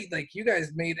doing great. Like you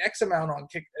guys made X amount on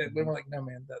Kick. And we're like, no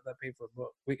man, that paid for the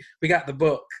book. We got the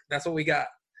book. That's what we got.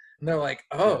 And they're like,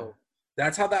 oh.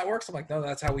 That's how that works. I'm like, no,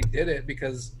 that's how we did it,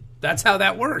 because that's how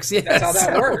that works. Yeah, that's how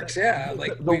that works. Yeah,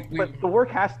 but the work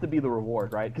has to be the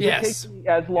reward, right? Because it takes me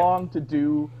as long to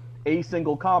do a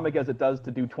single comic as it does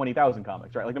to do 20,000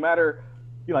 comics, right? Like no matter,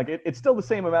 it's still the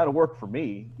same amount of work for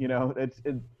me. It's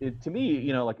to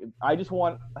me, I just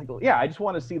want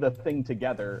to see the thing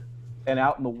together and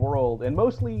out in the world, and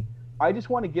mostly I just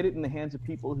want to get it in the hands of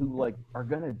people who are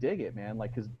gonna dig it, man.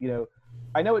 Because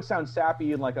I know it sounds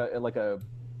sappy and like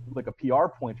a PR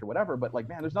point or whatever, but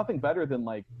man, there's nothing better than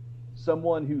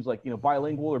someone who's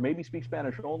bilingual or maybe speaks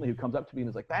Spanish only, who comes up to me and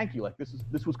is like, thank you,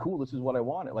 this was cool, this is what I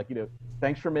wanted,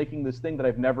 thanks for making this thing that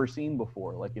I've never seen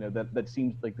before, that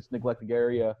seems like this neglected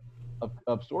area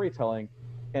of storytelling,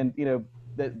 and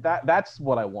that's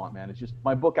what I want, man. It's just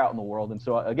my book out in the world. And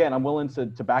so again, I'm willing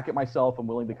to back it myself. I'm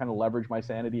willing to kind of leverage my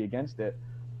sanity against it,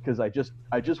 because I just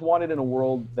want it in a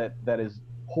world that is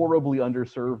horribly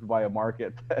underserved by a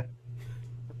market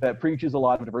that preaches a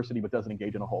lot of diversity but doesn't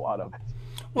engage in a whole lot of it.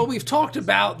 Well, we've talked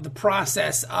about the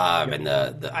process of and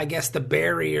the I guess the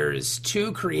barriers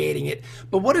to creating it,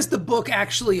 but what is the book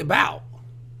actually about?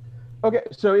 Okay,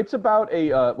 so it's about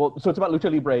it's about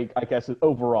lucha libre, I guess,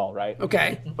 overall, right?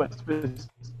 Okay. But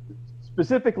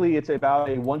specifically, it's about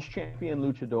a once champion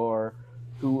luchador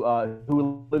who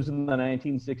lives in the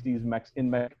 1960s in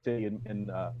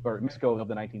Mexico of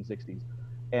the 1960s.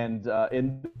 And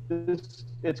in this,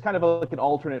 it's kind of like an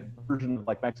alternate version of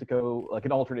Mexico, like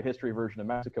an alternate history version of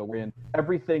Mexico, wherein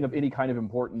everything of any kind of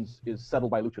importance is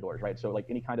settled by luchadors, right? So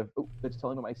any kind of, it's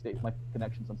telling me my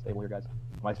connection's unstable here, guys.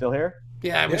 Am I still here?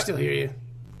 Yeah, we still hear you.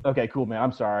 Okay, cool, man.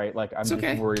 I'm sorry. I'm it's just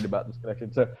okay. worried about this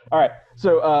connection. So, all right.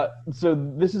 So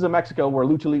this is a Mexico where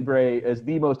lucha libre is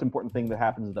the most important thing that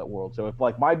happens in that world. So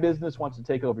if my business wants to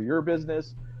take over your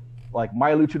business,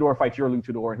 my luchador fights your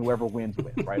luchador, and whoever wins,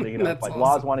 right? Awesome.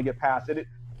 Laws want to get passed.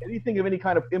 Anything of any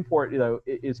kind of import,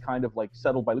 is kind of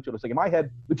settled by luchadors. In my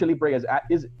head, lucha libre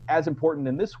is as important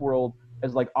in this world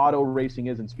as auto racing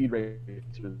is in speed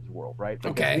racing world, right?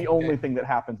 It's the only thing that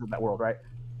happens in that world, right?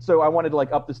 So I wanted to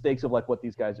up the stakes of what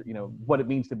these guys are, what it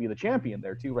means to be the champion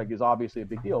there too, right? Is obviously a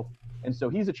big deal. And so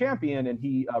he's a champion, and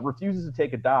he refuses to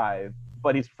take a dive,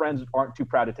 but his friends aren't too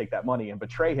proud to take that money and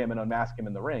betray him and unmask him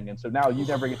in the ring. And so now you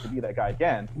never get to be that guy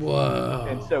again. Whoa.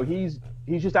 And so he's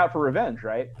just out for revenge,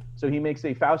 right? So he makes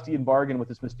a Faustian bargain with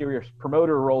this mysterious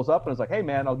promoter, rolls up and is like, hey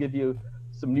man, I'll give you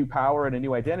some new power and a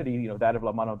new identity, that of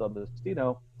La Mano del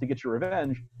Destino, to get your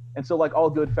revenge. And so all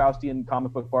good Faustian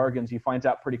comic book bargains, he finds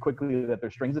out pretty quickly that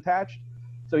there's strings attached.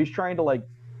 So he's trying to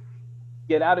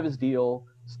get out of his deal,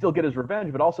 still get his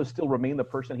revenge, but also still remain the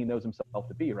person he knows himself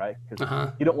to be, right?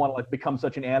 Because you don't want to become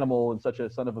such an animal and such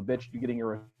a son of a bitch to getting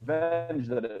your revenge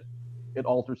that it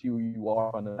alters who you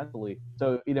are fundamentally.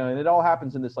 So, and it all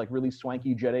happens in this really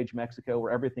swanky jet age Mexico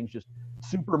where everything's just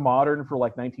super modern for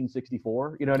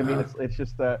 1964. You know what I mean? It's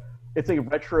just it's a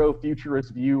retro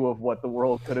futurist view of what the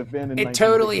world could have been. It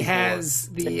totally has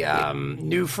the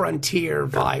New Frontier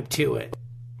vibe to it.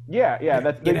 Yeah,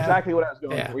 that's exactly what I was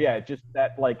going for. Yeah, just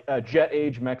that jet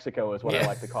age Mexico is what I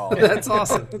like to call it. That's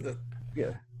awesome.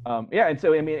 Yeah. And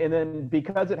so and then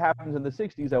because it happens in the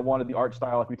 60s, I wanted the art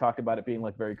style, like we talked about, it being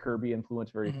very Kirby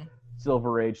influenced, very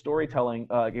Silver Age storytelling.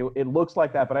 It looks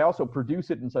like that, but I also produce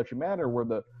it in such a manner where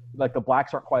the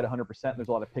blacks aren't quite 100%. There's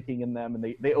a lot of picking in them, and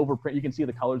they overprint. You can see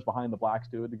the colors behind the blacks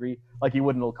to a degree, like you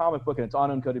would in an old comic book, and it's on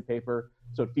uncoated paper,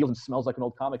 so it feels and smells like an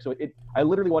old comic. So I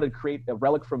literally wanted to create a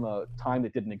relic from a time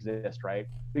that didn't exist, right?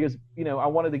 Because I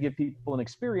wanted to give people an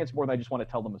experience more than I just want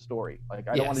to tell them a story. Like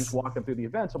I don't want to just walk them through the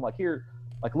events. I'm like, here,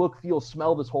 like look, feel,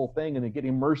 smell this whole thing, and then get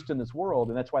immersed in this world.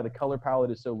 And that's why the color palette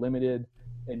is so limited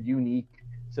and unique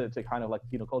to kind of like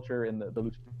Latino culture and the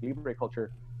Lucha Libre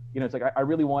culture. It's like I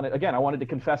really wanted, again, I wanted to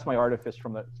confess my artifice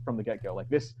from the get-go. Like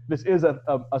this is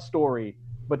a story,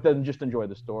 but then just enjoy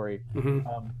the story.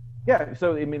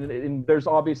 So I mean, there's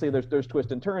obviously there's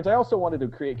twists and turns. I also wanted to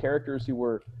create characters who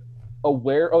were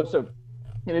aware. So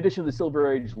in addition to the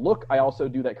Silver Age look, I also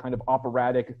do that kind of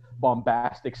operatic,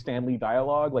 bombastic Stan Lee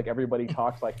dialogue. Like everybody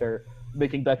talks like they're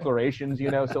making declarations,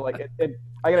 So like,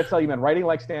 I gotta tell you, man, writing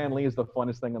like Stan Lee is the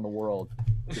funnest thing in the world.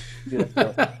 Use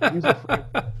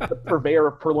the purveyor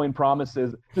of purloined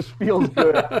promises just feels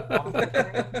good.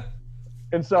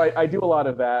 And so I do a lot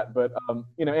of that, but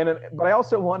but I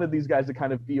also wanted these guys to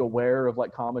kind of be aware of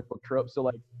like comic book tropes. So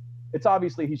like, it's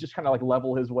obviously he's just kind of like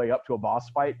level his way up to a boss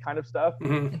fight kind of stuff.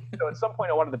 So at some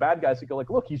point I wanted the bad guys to go like,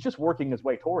 look, he's just working his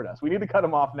way toward us. We need to cut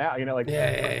him off now.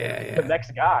 The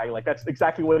next guy, like that's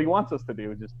exactly what he wants us to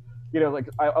do. Just like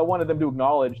I wanted them to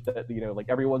acknowledge that like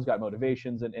everyone's got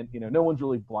motivations and no one's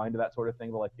really blind to that sort of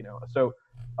thing. But like so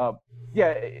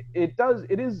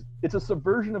it's a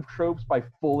subversion of tropes by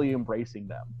fully embracing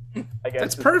them. I guess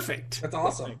that's perfect. That's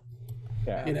awesome.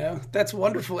 Yeah. That's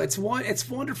wonderful. It's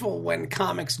wonderful when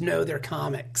comics know their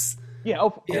comics. Yeah,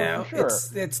 for sure.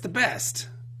 It's the best.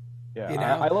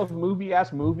 Yeah, I love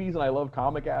movie-ass movies, and I love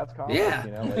comic-ass comics.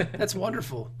 Yeah, that's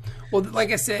wonderful. Well,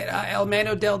 like I said, El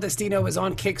Mano del Destino is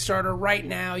on Kickstarter right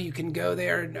now. You can go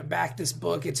there and back this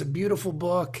book. It's a beautiful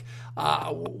book.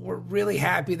 We're really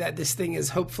happy that this thing is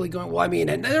hopefully going. Well, I mean,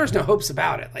 and there's no hopes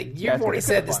about it. Like you've already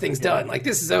said, this thing's done. Like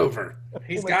this is over.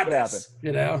 He's got this.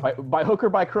 By hook or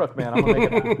by crook, man. I'm gonna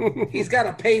make it happen. He's got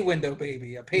a pay window,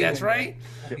 baby. That's window. Right.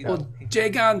 Well, Jay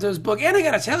Gonzo's book, and I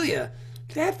gotta tell you,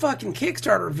 that fucking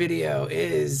Kickstarter video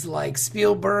is like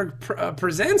Spielberg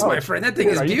presents, my friend. That thing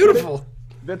is beautiful.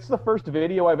 That's the first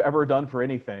video I've ever done for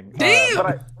anything. Damn!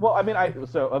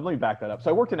 So let me back that up. So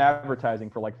I worked in advertising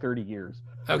for like 30 years.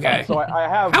 Okay. So I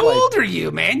have. How old are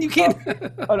you, man? You can't.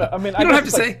 I mean, you don't have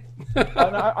to say.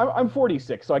 I'm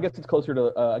 46, so I guess it's closer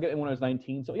to. I got in when I was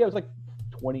 19, so yeah, it was like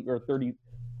 20 or 30.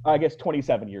 I guess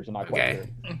 27 years. I'm not quite sure.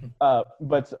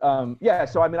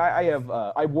 So I mean,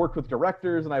 I've worked with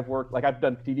directors, and I've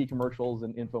done TV commercials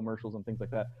and infomercials and things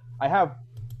like that. I have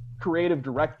creative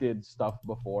directed stuff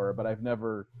before, but I've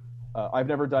never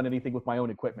done anything with my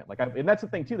own equipment. And that's the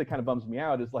thing too that kind of bums me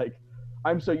out is like,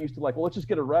 I'm so used to like, well, let's just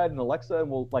get a Red and Alexa and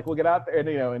we'll get out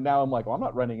there and now I'm like, well, I'm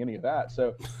not running any of that.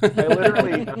 So I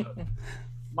literally,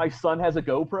 my son has a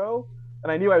GoPro.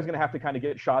 And I knew I was going to have to kind of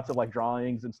get shots of like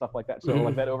drawings and stuff like that. So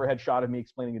like that overhead shot of me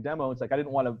explaining a demo, it's like I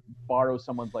didn't want to borrow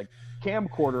someone's like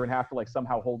camcorder and have to like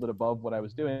somehow hold it above what I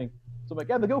was doing. So I'm like,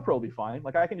 yeah, the GoPro will be fine.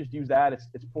 Like I can just use that. It's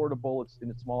portable. It's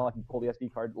small. I can pull the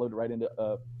SD card, load it right into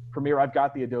Premiere. I've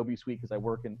got the Adobe suite because I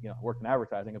work in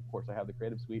advertising. Of course, I have the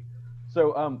Creative Suite.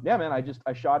 So man,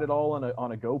 I shot it all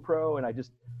on a GoPro, and I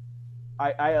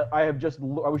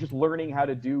was just learning how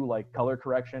to do like color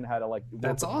correction, how to like.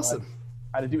 That's awesome.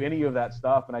 How to do any of that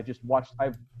stuff, and I just watched.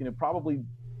 I've probably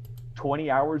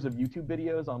 20 hours of YouTube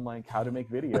videos on like how to make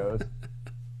videos.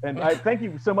 And I thank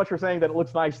you so much for saying that it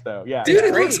looks nice, though. Yeah, dude,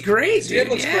 it looks great. Dude. It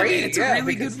looks great. It's a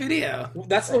really good video.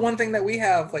 That's the one thing that we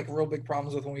have like real big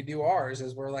problems with when we do ours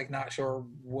is we're like not sure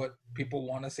what people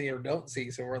want to see or don't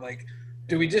see. So we're like,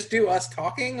 do we just do us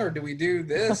talking, or do we do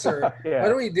this, or what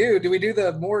do we do? Do we do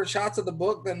the more shots of the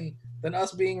book than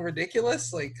us being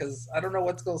ridiculous? Like, because I don't know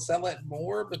what's going to sell it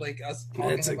more, but like us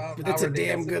talking about it's a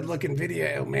damn good looking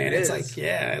video, man. It's like,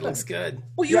 it looks good.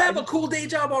 Well, you have a cool day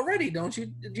job already, don't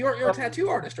you? You're a tattoo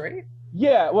artist, right?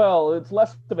 Yeah, well, it's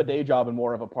less of a day job and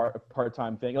more of a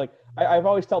part-time thing. Like I've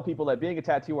always tell people that being a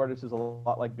tattoo artist is a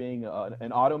lot like being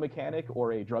an auto mechanic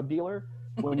or a drug dealer.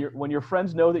 When your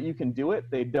friends know that you can do it,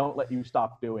 they don't let you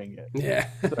stop doing it. Yeah.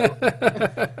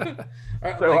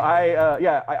 So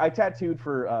I tattooed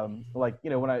for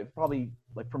when I probably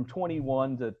like from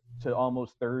 21 to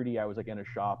almost 30, I was like in a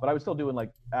shop, but I was still doing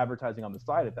like advertising on the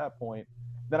side at that point.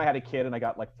 Then I had a kid and I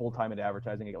got like full time into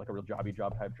advertising. I got like a real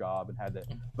job type job and had to,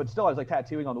 but still I was like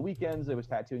tattooing on the weekends. It was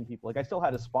tattooing people. Like I still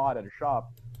had a spot at a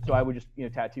shop, so I would just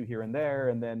tattoo here and there,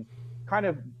 and then kind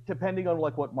of depending on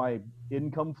like what my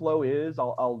income flow is,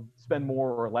 I'll spend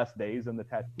more or less days in the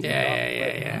tattoo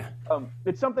Yeah.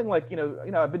 It's something like,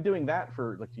 I've been doing that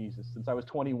for like Jesus since I was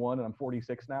 21 and I'm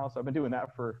 46 now. So I've been doing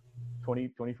that for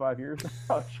 25 years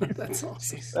now. That's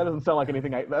awesome. That doesn't sound like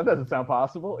anything. That doesn't sound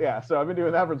possible. Yeah. So I've been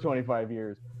doing that for 25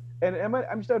 years. And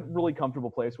I'm just at a really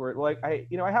comfortable place where like I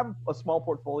have a small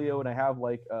portfolio and I have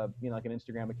like like an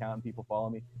Instagram account and people follow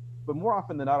me, but more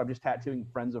often than not I'm just tattooing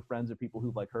friends of people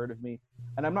who've like heard of me,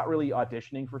 and I'm not really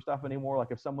auditioning for stuff anymore. Like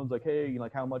if someone's like, hey,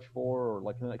 like how much for, or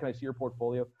like can I see your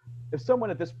portfolio? If someone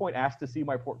at this point asks to see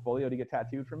my portfolio to get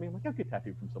tattooed from me, I'm like, I'll get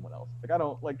tattooed from someone else. Like I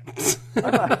don't like,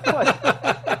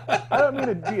 I don't mean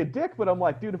to be a dick, but I'm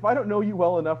like, dude, if I don't know you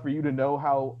well enough for you to know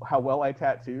how well I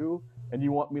tattoo, and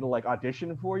you want me to like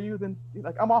audition for you, then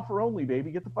like I'm offer only,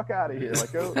 baby. Get the fuck out of here.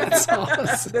 Like go. That's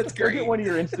awesome. That's great. Get one of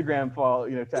your Instagram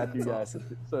tattoo guys.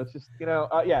 Awesome. So it's just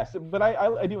yeah. So, but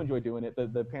I do enjoy doing it.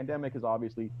 The pandemic has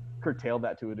obviously curtailed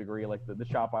that to a degree. Like the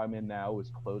shop I'm in now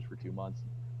is closed for 2 months,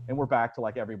 and we're back to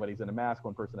like everybody's in a mask,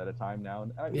 one person at a time now.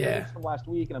 And I did some last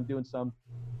week, and I'm doing some,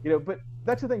 But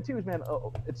that's the thing too is, man.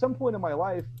 At some point in my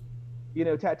life,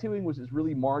 tattooing was this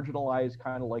really marginalized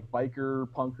kind of like biker,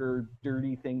 punker,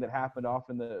 dirty thing that happened off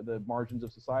in the margins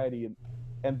of society,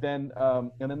 and then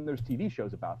there's TV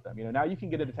shows about them. Now you can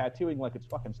get into tattooing like it's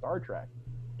fucking Star Trek,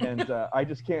 and I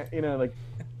just can't. Like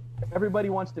everybody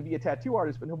wants to be a tattoo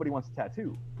artist, but nobody wants to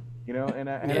tattoo. And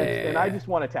I just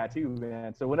want a tattoo,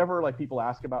 man. So whenever like people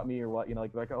ask about me or what,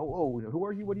 like oh, who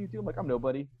are you? What do you do? I'm like, I'm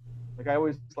nobody.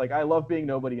 Like I love being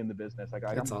nobody in the business. Like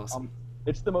That's awesome.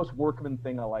 It's the most workman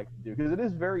thing I like to do because it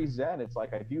is very zen. It's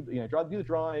like I do the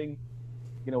drawing,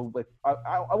 like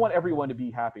I want everyone to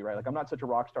be happy, right? Like I'm not such a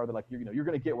rock star that like you're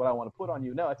going to get what I want to put on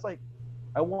you. No, it's like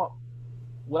I want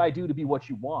what I do to be what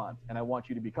you want, and I want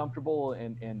you to be comfortable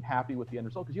and happy with the end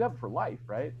result because you have it for life,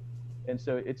 right? And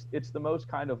so it's the most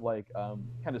kind of like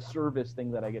kind of service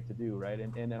thing that I get to do, right?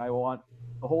 And I want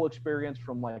the whole experience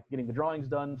from like getting the drawings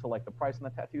done to like the price on the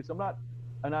tattoo. So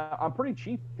I'm pretty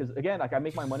cheap because again, like I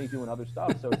make my money doing other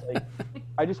stuff. So it's like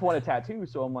I just want a tattoo.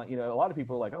 So I'm like, a lot of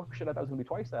people are like, oh shit, I thought it was gonna be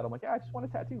twice that. I'm like, yeah, I just want a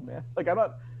tattoo, man. Like I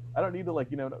don't need to like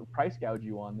price gouge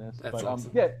you on this. That's but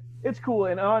awesome. yeah, it's cool.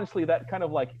 And honestly, that kind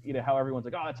of like how everyone's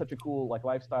like, oh, it's such a cool like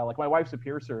lifestyle. Like my wife's a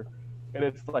piercer. And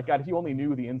it's like, God, if you only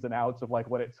knew the ins and outs of like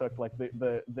what it took, like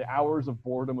the hours of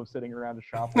boredom of sitting around a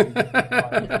shop and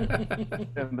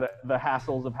the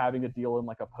hassles of having to deal in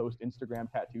like a post Instagram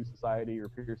tattoo society or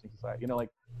piercing society. Like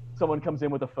someone comes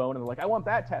in with a phone and they're like, I want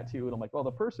that tattoo. And I'm like, well,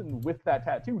 the person with that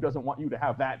tattoo doesn't want you to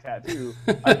have that tattoo.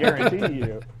 I guarantee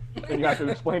you. And you have to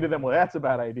explain to them, well, that's a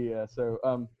bad idea. So,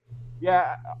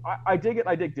 yeah, I dig it.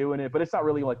 I dig doing it, but it's not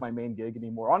really like my main gig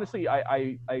anymore. Honestly,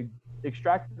 I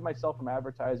extracted myself from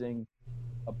advertising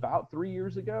about 3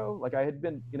 years ago. Like I had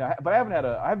been, but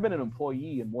I've been an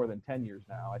employee in more than 10 years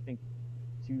now. I think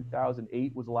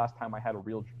 2008 was the last time I had a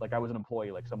real, like I was an employee,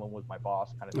 like someone was my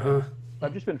boss kind of thing. So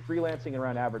I've just been freelancing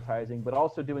around advertising, but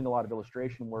also doing a lot of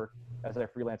illustration work as I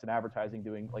freelance in advertising,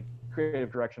 doing like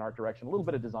creative direction, art direction, a little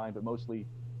bit of design, but mostly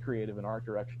creative and art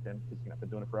direction because I've been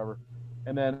doing it forever.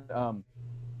 And then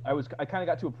I kind of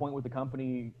got to a point with the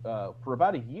company for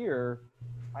about a year.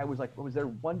 I was there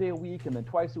 1 day a week and then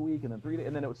twice a week and then 3 days.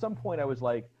 And then at some point I was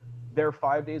like there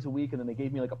 5 days a week. And then they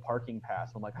gave me like a parking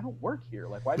pass. I'm like, I don't work here.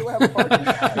 Like, why do I have a parking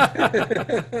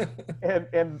pass? and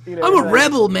I'm a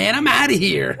rebel, man. I'm out of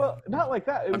here. Well, not like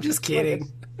that. I'm just kidding.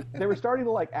 Like, they were starting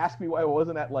to like ask me why I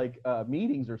wasn't at like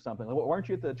meetings or something. Like, why aren't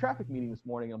you at the traffic meeting this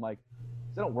morning? I'm like,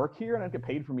 I don't work here and I don't get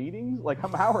paid for meetings. Like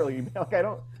I'm hourly. Like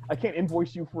I can't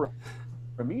invoice you for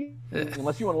a meeting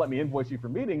unless you want to let me invoice you for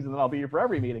meetings, and then I'll be here for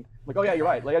every meeting. I'm like, oh yeah, you're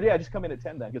right. Like yeah, just come in at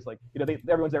 10 then, because like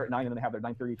everyone's there at 9 and then they have their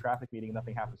 9:30 traffic meeting and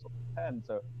nothing happens till 10.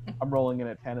 So I'm rolling in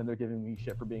at 10 and they're giving me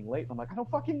shit for being late. And I'm like, I don't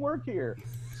fucking work here.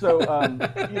 So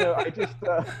I just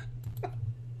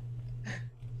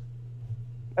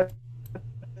at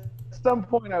some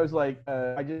point I was like,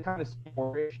 I just kind of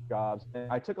more jobs,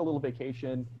 and I took a little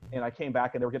vacation and I came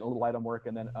back and they were getting a little light on work,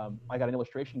 and then I got an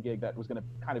illustration gig that was going to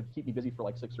kind of keep me busy for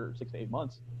like 6 to 8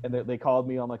 months. And they called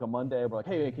me on like a Monday. We're like,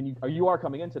 hey, you are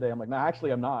coming in today? I'm like, no,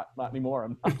 actually I'm not anymore.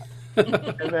 I'm not.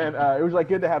 And then it was like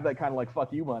good to have that kind of like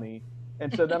fuck you money.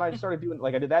 And so then I started doing,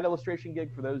 like, I did that illustration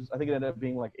gig for those. I think it ended up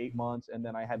being like 8 months, and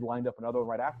then I had lined up another one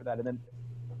right after that. And then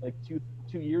like two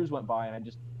years went by and I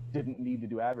just didn't need to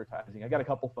do advertising. I got a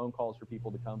couple phone calls for people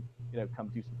to come do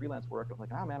some freelance work. I'm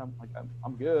like, man,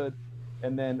 I'm good.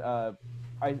 And then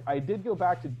I did go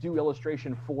back to do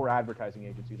illustration for advertising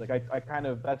agencies. Like I kind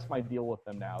of, that's my deal with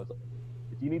them now. Is like,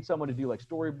 if you need someone to do like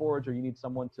storyboards, or you need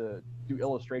someone to do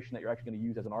illustration that you're actually going to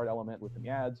use as an art element within the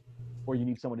ads, or you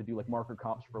need someone to do like marker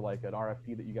comps for like an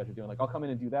RFP that you guys are doing, like I'll come in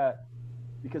and do that,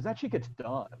 because that shit gets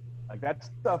done. Like that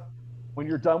stuff, when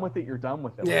you're done with it, you're done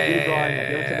with it. Yeah, Like,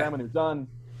 give it to yeah. them, and they're done.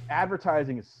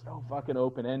 Advertising is so fucking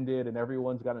open-ended, and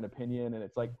everyone's got an opinion, and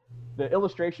it's like the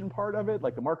illustration part of it,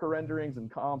 like the marker renderings and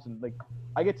comps, and like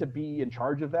I get to be in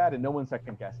charge of that, and no one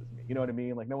second guesses me. You know what I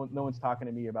mean? Like no one's talking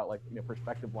to me about like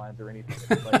perspective lines or anything.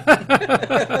 It's like,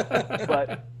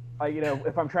 but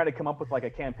if I'm trying to come up with like a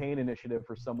campaign initiative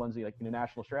for someone's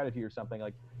national strategy or something,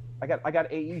 like I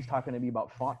got AEs talking to me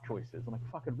about font choices. I'm like,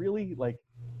 fucking really? Like,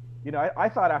 I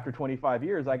thought after 25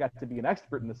 years I got to be an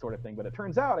expert in this sort of thing, but it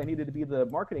turns out I needed to be the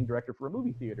marketing director for a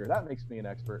movie theater. That makes me an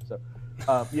expert. So,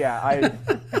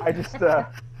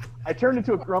 I turned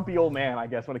into a grumpy old man, I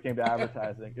guess, when it came to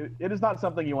advertising. It is not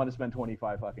something you want to spend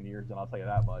 25 fucking years in, I'll tell you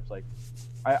that much. Like,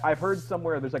 I've heard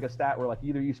somewhere there's like a stat where like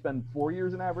either you spend 4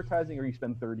 years in advertising or you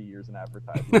spend 30 years in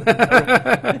advertising.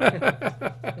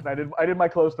 I did my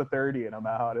close to 30 and I'm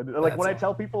out. And like when I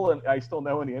tell people, and I still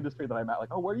know in the industry that I'm at, like,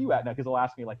 oh, where are you at now? Because they'll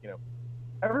ask me like,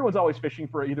 everyone's always fishing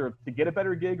for either to get a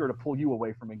better gig or to pull you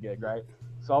away from a gig, right?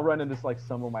 So I'll run into like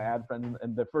some of my ad friends,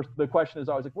 and the question is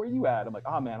always like, "Where are you at?" I'm like,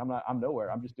 "Oh man, I'm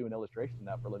nowhere. I'm just doing illustration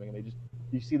now for a living." And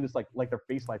you see this like their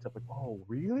face lights up, like, "Oh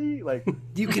really? Like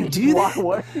you can do walk that?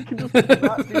 Away? You can just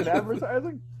not do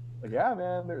advertising?" Like, yeah,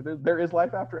 man, there is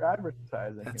life after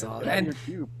advertising. That's all. Get out of your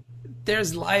cube.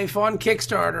 There's life on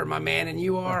Kickstarter, my man, and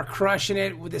you are crushing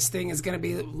it. This thing is going to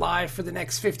be live for the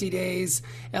next 50 days.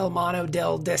 El Mano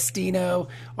del Destino,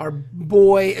 our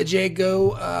boy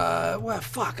Jago. I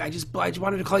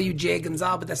wanted to call you Jay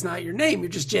Gonzalo, but that's not your name. You're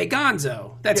just Jay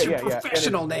Gonzo. That's your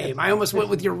professional name. I almost went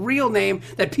with your real name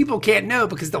that people can't know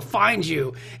because they'll find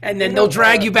you and then they'll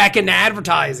drag you back into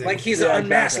advertising. Like he's an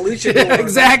unmasked luchador.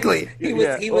 Exactly. He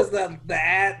was the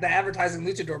advertising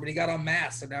luchador, but he got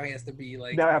unmasked, so now he has to be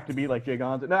like. Now I have to be like Jay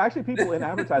Gonzo. No, actually, people in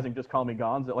advertising just call me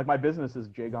Gonzo. Like my business is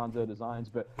Jay Gonzo Designs,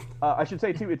 but I should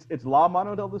say too, it's La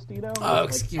Mano del Destino. Oh,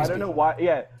 excuse me. I don't know why.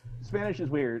 Yeah, Spanish is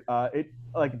weird. It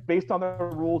like based on the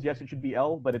rules, yes, it should be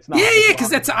L, but it's not. Yeah,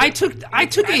 because I took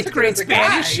 8th grade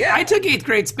Spanish. Guy, yeah. I took 8th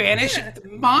grade Spanish. Yeah.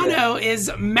 Mono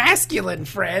is masculine,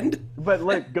 friend. But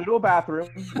like, go to a bathroom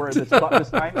where the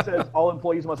sign says all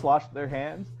employees must wash their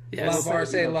hands. Yes. Las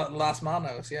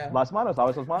Manos, yeah. Las Manos,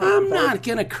 always Las Manos. I'm not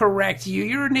going to correct you.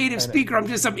 You're a native speaker. I'm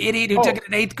just some idiot who took it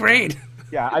in 8th grade.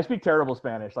 Yeah, I speak terrible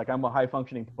Spanish. Like, I'm a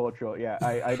high-functioning pocho. Yeah,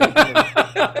 I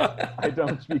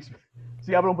don't speak Spanish.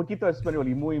 Sí, hablo un poquito de español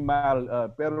y muy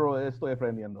mal, pero estoy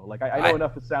aprendiendo. Like, I know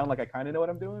enough to sound like I kind of know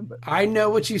what I'm doing, but... I know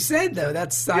what you said, though.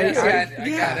 That's... I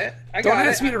got it. Don't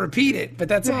ask me to repeat it, but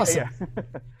that's awesome.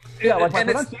 Yeah, like my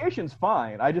pronunciation's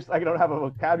fine. I don't have a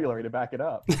vocabulary to back it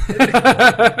up.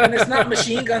 And it's not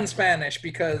machine gun Spanish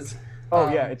because...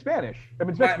 it's Spanish. I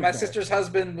mean, my sister's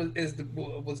husband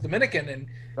was Dominican,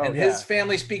 and his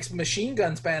family speaks machine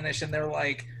gun Spanish, and they're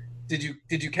like, "Did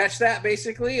you catch that?"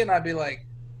 Basically, and I'd be like,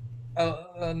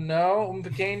 "No, un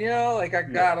pequeño." Like I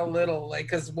got a little, like,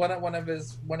 because one of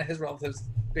his relatives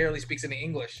barely speaks any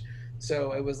English,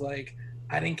 so it was like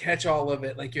I didn't catch all of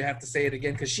it. Like you have to say it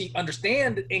again because she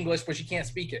understands English, but she can't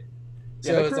speak it.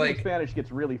 So it's like Spanish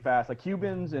gets really fast. Like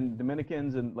Cubans and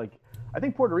Dominicans and like. I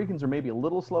think Puerto Ricans are maybe a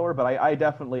little slower, but I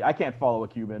definitely can't follow a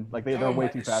Cuban. Like they're way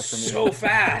too fast for me. So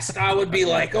fast, I would be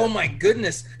like, oh my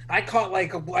goodness! I caught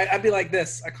I'd be like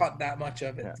this. I caught that much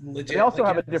of it. Yeah. Legit. They also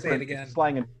have a different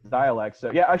slang and dialect.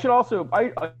 So yeah, I should also.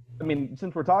 I mean,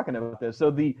 since we're talking about this, so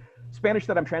the Spanish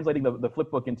that I'm translating the flip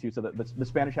book into, so that the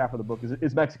Spanish half of the book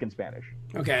is Mexican Spanish.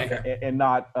 Okay. And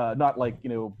not like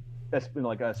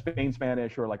like Spain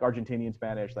Spanish or like Argentinian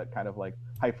Spanish, that kind of like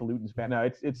highfalutin Spanish. No,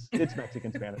 it's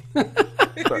Mexican Spanish.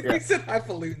 So, yeah. You said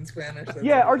highfalutin Spanish.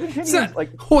 Yeah, Argentinians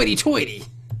like hoity-toity.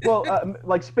 Well,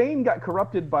 like Spain got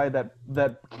corrupted by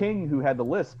that king who had the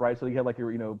lisp, right? So you had like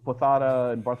your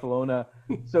Pozada and Barcelona.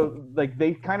 So like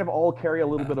they kind of all carry a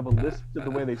little bit of a lisp to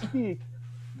the way they speak.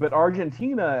 But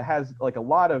Argentina has like a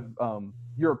lot of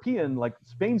European, like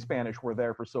Spain Spanish were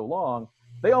there for so long.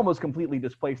 They almost completely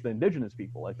displaced the indigenous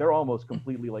people. Like they're almost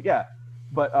completely like,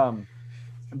 but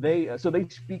they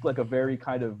speak like a very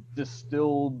kind of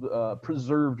distilled,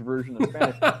 preserved version of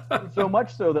Spanish. So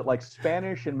much so that like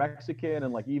Spanish and Mexican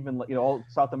and like even all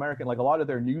South American, like a lot of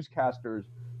their newscasters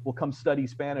will come study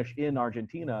Spanish in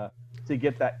Argentina to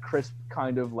get that crisp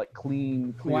kind of like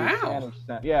clear Spanish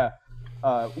sound. Yeah,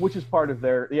 which is part of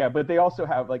their But they also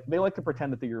have like they like to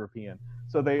pretend that they're European.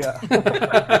 So they, it's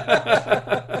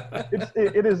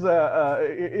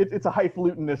a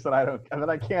highfalutenness that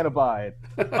I can't abide.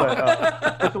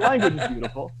 But the language is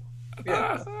beautiful.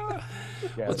 Yeah.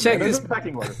 Well, check this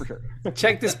pecking order for sure.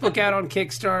 Check this book out on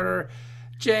Kickstarter.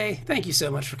 Jay, thank you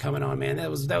so much for coming on, man. That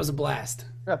was a blast.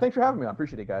 Yeah, thanks for having me. I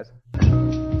appreciate it, guys.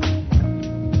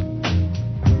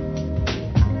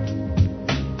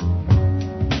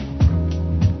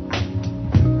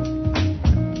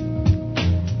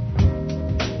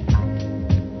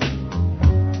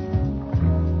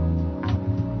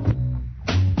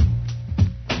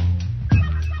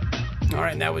 All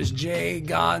right, and that was Jay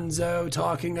Gonzo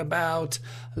talking about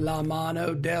La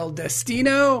Mano del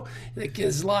Destino. It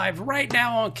is live right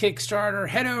now on Kickstarter.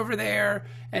 Head over there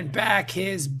and back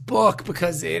his book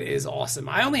because it is awesome.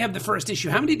 I only have the first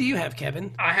issue. How many do you have,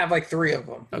 Kevin? I have like 3 of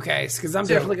them. Okay, because I'm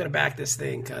definitely going to back this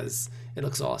thing because it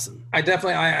looks awesome. I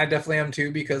definitely am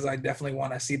too, because I definitely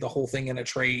want to see the whole thing in a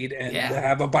trade, and to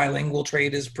have a bilingual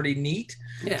trade is pretty neat.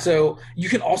 Yeah. So you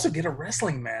can also get a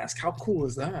wrestling mask. How cool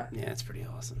is that? Yeah, it's pretty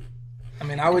awesome. I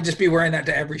mean, I would just be wearing that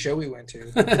to every show we went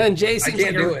to. And Jay seems I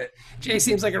can't do it. Jay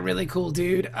seems like a really cool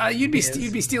dude. You'd be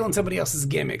stealing somebody else's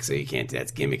gimmick, so you can't.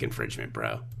 That's gimmick infringement,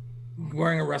 bro.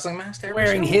 Wearing a wrestling mask?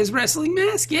 Wearing his wrestling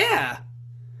mask? Yeah.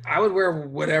 I would wear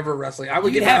whatever wrestling. I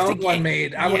would get my own one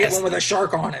made. I would get one with a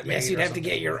shark on it. Yes, you'd have to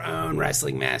get your own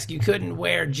wrestling mask. You couldn't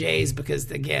wear Jay's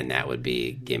because, again, that would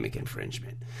be gimmick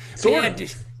infringement. Sort of.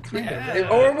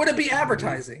 Or would it be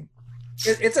advertising?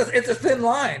 It's a thin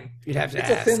line. You'd have to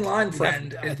ask. It's a thin line,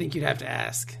 friend. I think you'd have to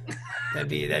ask. That'd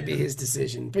be his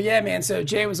decision. But yeah, man. So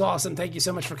Jay was awesome. Thank you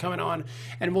so much for coming on,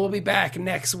 and we'll be back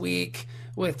next week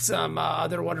with some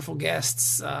other wonderful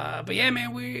guests. But yeah,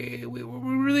 man, we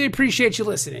really appreciate you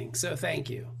listening. So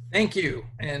thank you. Thank you,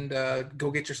 and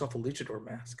go get yourself a luchador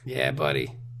mask. Yeah,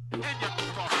 buddy.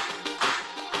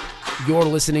 You're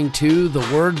listening to the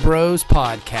Word Bros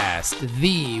podcast,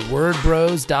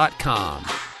 thewordbros.com.